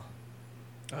while.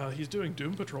 He's doing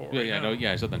Doom Patrol. Yeah, right yeah, I now. know.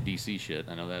 Yeah, he's on the DC shit.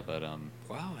 I know that, but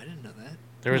Wow, I didn't know that.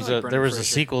 There was I like a Brendan there was a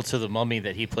Fraser. sequel to The Mummy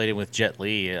that he played in with Jet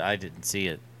Li. I didn't see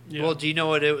it. Yeah. Well, do you know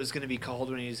what it was going to be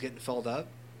called when he was getting filled up?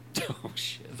 oh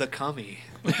shit. The Cummy.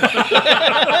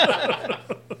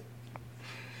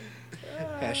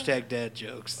 Hashtag dad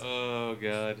jokes. Oh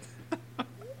god.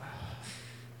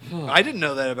 I didn't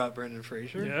know that about Brendan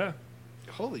Fraser. yeah,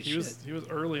 Holy he shit. was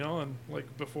early on,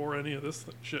 like before any of this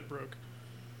shit broke.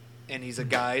 And he's a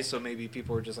guy, so maybe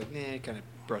people were just like, nah, kind of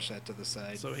brush that to the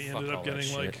side. So he Fuck ended all up that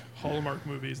getting like shit. Hallmark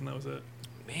movies, and that was it.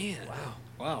 Man.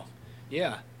 Wow.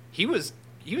 Yeah. He was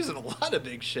in a lot of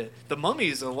big shit. The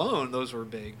Mummies alone, those were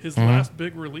big. His Mhm. last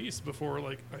big release before,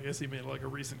 like, I guess he made like a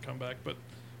recent comeback, but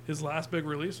his last big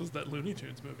release was that Looney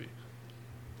Tunes movie.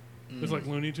 It was like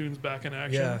Looney Tunes back in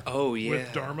action. Yeah. Oh, yeah.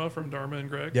 With Dharma from Dharma and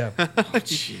Greg. Yeah.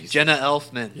 Jenna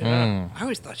Elfman. Yeah. I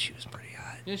always thought she was pretty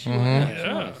hot. Yeah, she Mhm. was. Yeah, she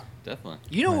Yeah. was. Definitely.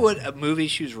 You know what a movie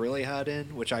she was really hot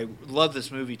in, which I love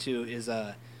this movie too, is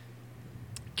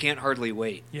Can't Hardly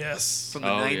Wait. Yes. From the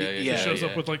Oh, 90s. yeah, He yeah. shows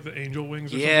up with like the angel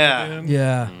wings or Yeah. something at the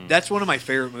end. Yeah. That's one of my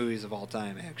favorite movies of all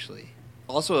time, actually.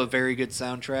 Also a very good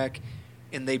soundtrack.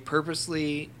 And they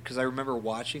purposely, because I remember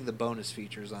watching the bonus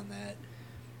features on that,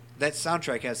 that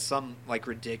soundtrack has some like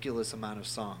ridiculous amount of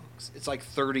songs. It's like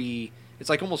 30, it's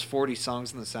like almost 40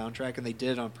 songs in the soundtrack, and they did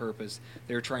it on purpose.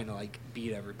 They were trying to like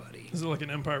beat everybody. Is it like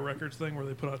an Empire Records thing where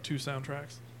they put out 2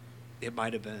 soundtracks? It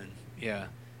might have been, yeah.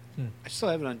 Hmm. I still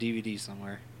have it on DVD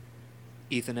somewhere.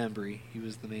 Ethan Embry, he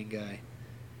was the main guy.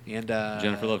 And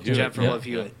Jennifer Love Hewitt. Jennifer Yeah, Love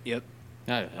yeah. Hewitt, yep.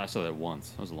 Yeah, I saw that once.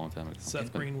 That was a long time ago.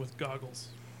 Seth Green with goggles.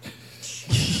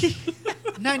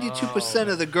 92%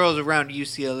 of the girls around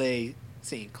UCLA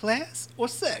saying class or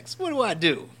sex. What do I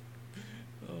do?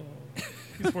 Oh,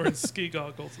 he's wearing ski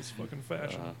goggles. It's fucking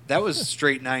fashion. That was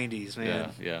straight 90s,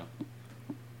 man. Yeah,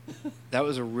 That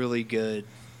was a really good...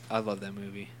 I love that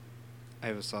movie. I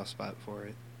have a soft spot for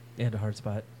it. And a hard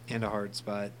spot. And a hard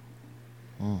spot.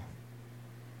 Mm.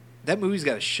 That movie's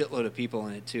got a shitload of people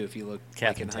in it, too, if you look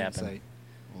Catherine like in Tappan. hindsight.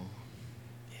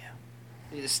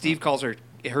 Yeah. Steve calls her...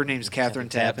 Her name's Catherine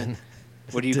Tappan.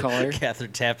 What do you call her?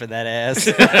 Catherine tapping that ass.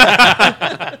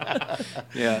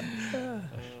 Yeah.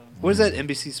 What is that,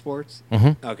 NBC Sports?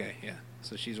 Mm-hmm. Okay, yeah.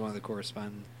 So she's one of the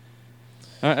correspondents.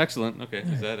 All right, excellent. Okay,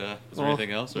 is there Well,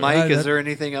 anything else? or- Mike, is that- there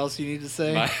anything else you need to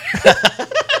say? My,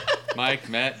 Mike,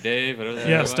 Matt, Dave, whatever.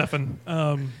 Yeah, Stefan.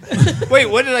 Wait,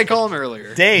 what did I call him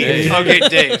earlier? Dave. Okay,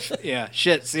 Dave. Yeah,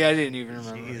 shit. See, I didn't even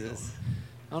remember. Jesus.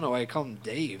 I don't know why I called him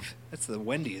Dave. That's the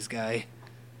Wendy's guy.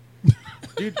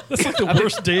 Dude, That's like the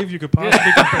worst Dave you could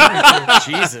possibly compare it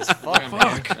to. Jesus.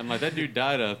 Fuck. I'm like, that dude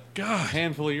died a God.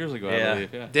 handful of years ago, Yeah. I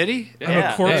believe. Yeah. Did he? I'm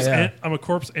Yeah. a corpse. Yeah, yeah. And, I'm a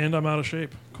corpse, and I'm out of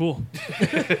shape. Cool.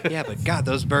 Yeah, but God,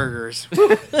 those burgers.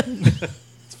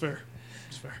 It's fair.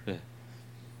 It's fair. Yeah.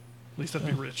 At least I'd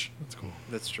be rich. That's cool.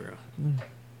 That's true.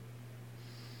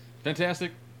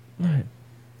 Fantastic. All right.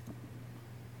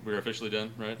 We're officially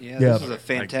done, right? Yeah, Yeah. this is a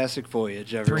fantastic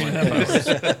voyage, everyone.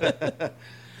 3.5 hours.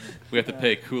 We have to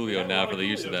pay Coolio now for the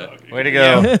use of that. Way to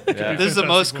go. Yeah. Yeah. This is the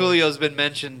most Fantastic voyage. Coolio's been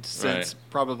mentioned since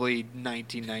Right. probably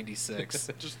 1996.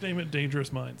 Just name it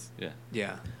Dangerous Minds. Yeah.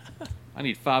 Yeah. I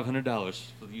need $500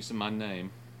 for the use of my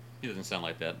name. He doesn't sound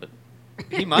like that, but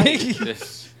He might.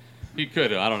 yes, he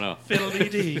could. I don't know.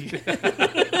 Fiddly D.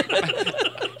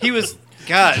 He was,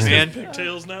 God, man.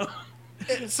 Pigtails now.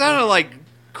 It sounded like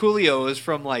Coolio was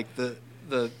from like the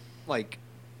like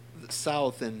the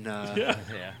South and Yeah.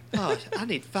 Yeah. oh, I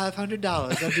need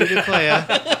 $500. I do declare.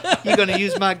 You're gonna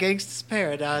use my Gangsta's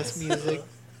Paradise music.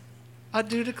 I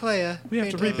do declare. We have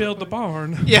to rebuild the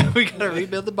barn. Yeah, we gotta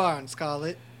rebuild the barn,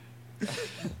 Scarlet.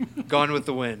 Gone with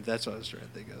the Wind. That's what I was trying to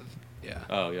think of. Yeah.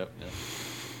 Oh, yep.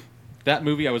 That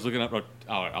movie I was looking up. Oh,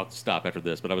 I'll stop after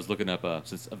this. But I was looking up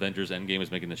since Avengers Endgame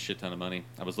was making a shit ton of money.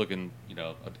 I was looking.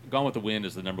 Gone with the Wind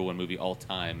is the #1 movie all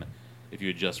time if you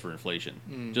adjust for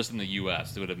inflation. Just in the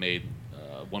U.S., it would have made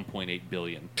 $1.8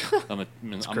 billion on the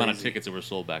amount of crazy. tickets that were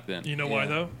sold back then. You know why,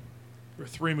 though? There are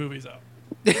 3 movies out.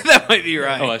 That might be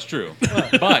right. Oh, that's true.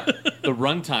 But the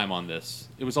runtime on this,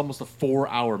 it was almost a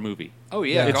 4-hour movie. Oh,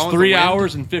 yeah. It's Gone with the 3 Wind.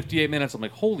 hours and 58 minutes. I'm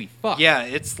like, holy fuck. Yeah,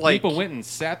 it's like People went and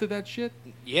sat through that shit.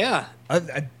 yeah,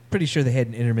 I'm pretty sure they had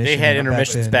an intermission. They had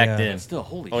intermissions back then. And still,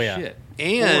 holy Oh, yeah. shit. 4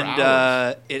 and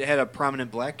hours. it had a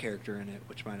prominent black character in it,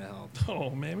 which might have helped. Oh,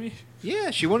 Mammy. Yeah,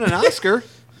 she won an Oscar.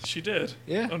 She did.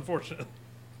 Yeah. Unfortunately.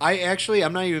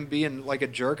 I'm not even being like a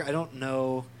jerk. I don't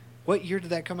know what year did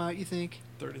that come out. You think?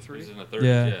 33. It was in the 30s.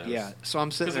 Yeah. Yeah. it was- Yeah. So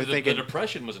I'm sitting 'cause there the thinking.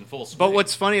 Depression was in full swing. But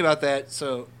what's funny about that?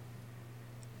 So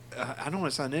I don't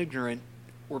want to sound ignorant.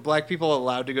 Were black people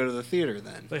allowed to go to the theater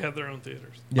then? They had their own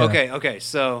theaters. Yeah. Okay.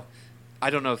 So I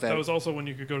don't know if That was also when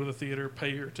you could go to the theater, pay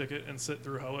your ticket, and sit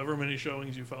through however many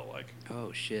showings you felt like.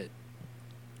 Oh shit!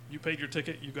 You paid your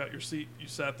ticket, you got your seat, you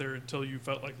sat there until you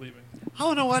felt like leaving. I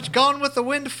want to watch Gone with the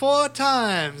Wind 4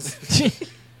 times.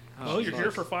 Oh, you're here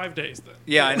for 5 days then.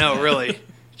 Yeah, I know. Really.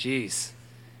 Jeez.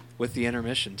 With the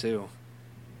intermission too.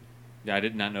 Yeah, I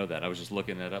did not know that. I was just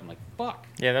looking it up. I'm like, fuck.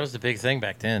 Yeah, that was the big thing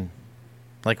back then.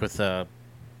 Like with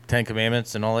Ten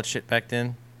Commandments and all that shit back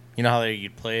then. You know how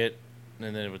you'd play it,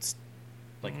 and then it would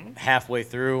like halfway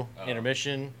through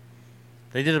intermission.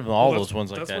 They did it with all Well, those ones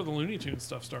like that's that. where the Looney Tunes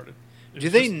stuff started. It Do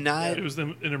was they not- It was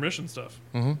the intermission stuff.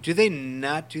 Do they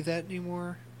not do that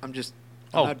anymore? I'm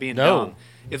Oh, not being no. dumb.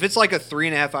 If it's like a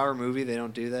 3.5 hour movie, they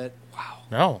don't do that. Wow.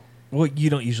 No. Well, you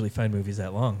don't usually find movies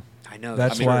that long. I know.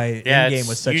 That's mean, why yeah, Endgame it's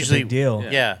was such usually- a big deal.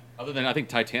 Yeah. Other than, I think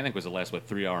Titanic was the last,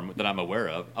 3-hour that I'm aware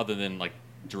of, other than, like,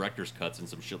 director's cuts and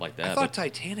some shit like I that. thought But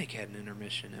Titanic had an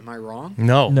intermission. Am I wrong?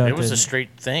 No, No, it it was a didn't. straight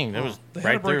thing. That was They had a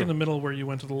right break through. in the middle where you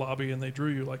went to the lobby and they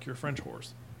drew you like your French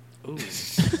horse. Ooh.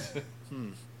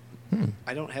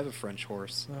 I don't have a French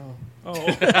horse. Oh.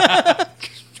 Oh.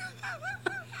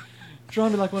 draw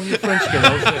me like one of your French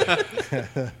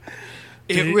girls.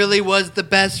 It really was the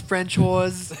best French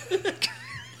horse.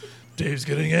 Dave's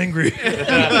getting angry.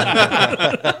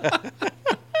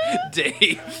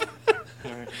 Dave.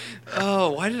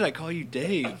 Oh, why did I call you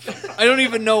Dave? I don't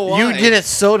even know why. You did it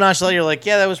so nonchalant. You're like,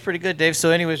 yeah, that was pretty good, Dave.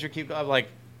 So, anyways, I'm like,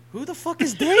 who the fuck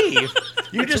is Dave?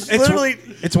 You just literally,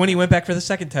 It's when he went back for the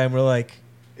second time. We're like,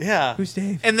 yeah. who's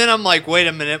Dave? And then I'm like, wait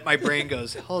a minute. My brain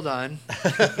goes, hold on.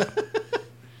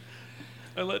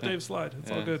 I let Dave slide.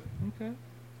 It's all Yeah. good. Okay.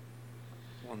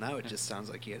 Well, now it just sounds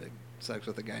like he had sex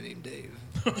with a guy named Dave.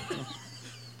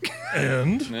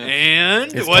 And Yeah.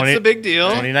 And It's what's 20 the big deal?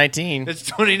 2019. It's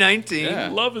 2019. Yeah.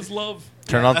 love is love.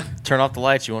 Turn off the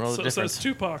lights. You won't know the So difference. says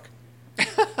Tupac.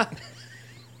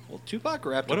 Well, Tupac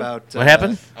rapped What- about... What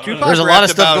happened? Tupac There's a lot of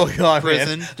rapped stuff about going on,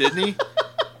 prison, man. didn't he?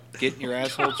 Getting your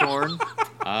asshole torn.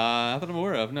 Not that I'm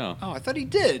aware of, no. Oh, I thought he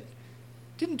did.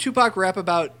 Didn't Tupac rap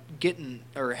about getting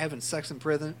or having sex in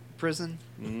prison?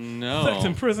 No. Sex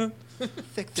in prison.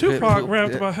 Thick Tupac yeah.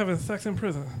 rapped about having sex in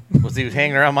prison. Was he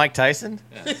hanging around Mike Tyson?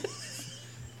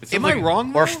 Am I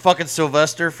wrong? Or though? fucking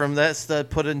Sylvester from that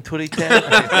put in Twitty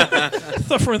Tat?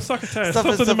 Suffering succotash.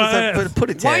 Something in my ass.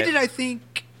 Put it Why did I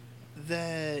think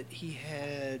that he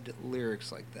had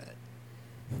lyrics like that?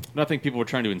 And I think people were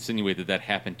trying to insinuate that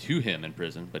happened to him in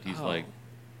prison, but he's like,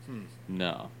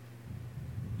 no.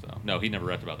 So no, he never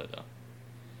rapped about that though.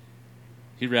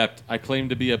 He rapped, "I claim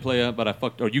to be a player, but I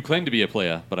fucked," or "You claim to be a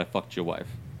player, but I fucked your wife."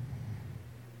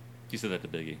 He said that to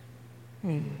Biggie.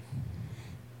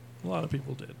 A lot of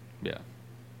people did. Yeah.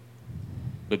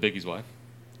 But Biggie's wife?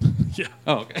 Yeah.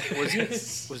 Oh, okay. Was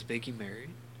Biggie married?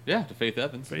 Yeah, to Faith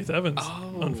Evans. Faith Evans.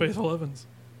 Oh. Unfaithful Evans.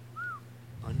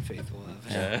 Unfaithful Evans.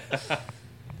 Yeah.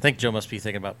 I think Joe must be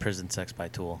thinking about Prison Sex by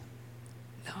Tool.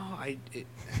 No,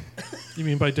 You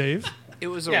mean by Dave? it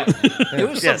was Yeah. it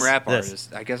was Yes, some rap yes.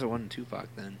 artist. I guess it wasn't Tupac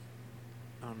then.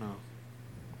 I don't know.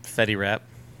 Fetty Rap.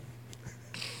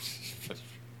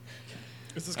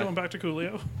 Is this going back to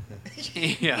Coolio?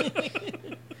 Yeah.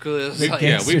 Coolio's Yeah, like,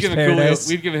 Gangster's Coolio, Paradise.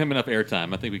 we've given him enough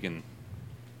airtime. I think we can.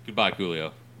 Goodbye,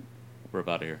 Coolio. We're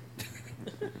about here.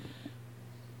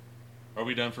 Are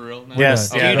we done for real now? Yes.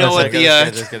 done. Yeah, Do you know that's what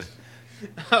good, the, that's good.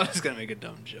 I was gonna make a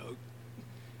dumb joke.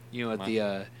 You know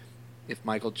what if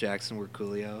Michael Jackson were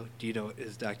Coolio, do you know what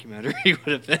his documentary would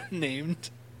have been named?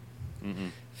 Mm-mm.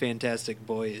 Fantastic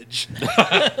Voyage.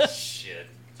 Shit.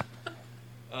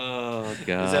 Oh,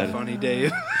 God. Is that funny,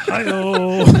 Dave?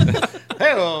 Hi-oh.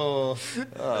 Hey-oh.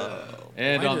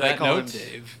 And Why on did I that call note, him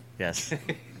Dave? Yes.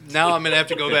 Now I'm gonna have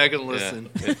to go back and listen.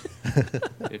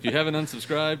 if you haven't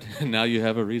unsubscribed, now you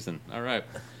have a reason. All right.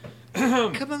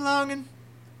 Come along and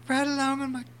ride along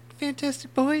on my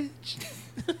fantastic voyage.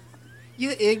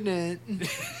 You're ignorant.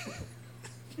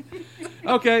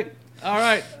 Okay. All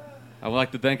right. I would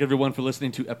like to thank everyone for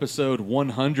listening to episode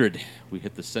 100. We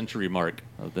hit the century mark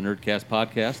of the Nyrdcast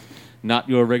podcast, not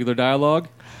your regular dialogue.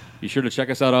 Be sure to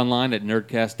check us out online at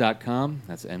nerdcast.com.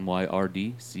 That's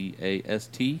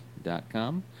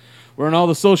NYRDCAST.com. We're on all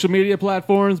the social media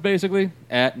platforms, basically,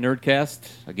 at Nyrdcast.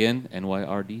 Again,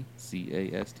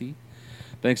 NYRDCAST.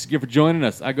 Thanks again for joining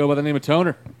us. I go by the name of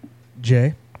Toner.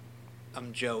 Jay.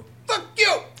 I'm Joe. Fuck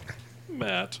you!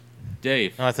 Matt.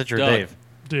 Dave. Oh, I thought you were Doug. Dave.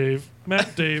 Dave.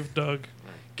 Matt, Dave, Doug.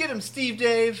 Get him, Steve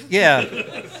Dave. Yeah.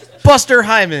 Buster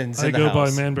Hyman's I in the go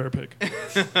house. by Man Bear Pig.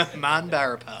 Man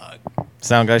Barapog.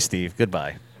 Sound guy Steve.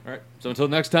 Goodbye. All right. So until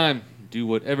next time, do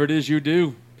whatever it is you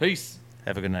do. Peace.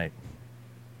 Have a good night.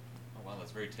 Oh, wow,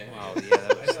 that's very tame. Wow, yeah,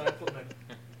 that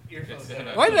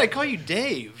was... Why did I call you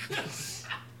Dave?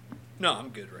 No, I'm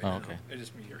good right Oh, now. okay. I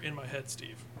just mean You're in my head,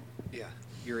 Steve. yeah,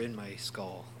 you're in my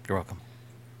skull. You're welcome.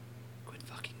 Quit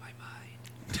fucking my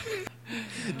mind.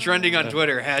 Trending on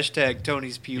Twitter, hashtag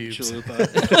Tony's Pube Pubes. Chalupa.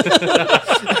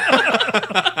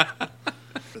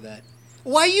 For that.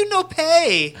 Why you no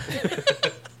pay?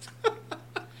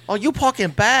 Oh, you walking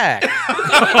back.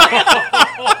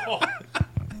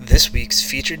 This week's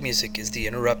featured music is The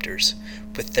Interrupters,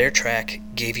 with their track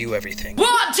Gave You Everything. 1,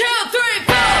 2, 3,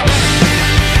 4.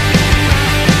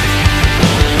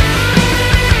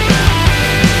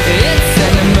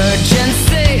 It's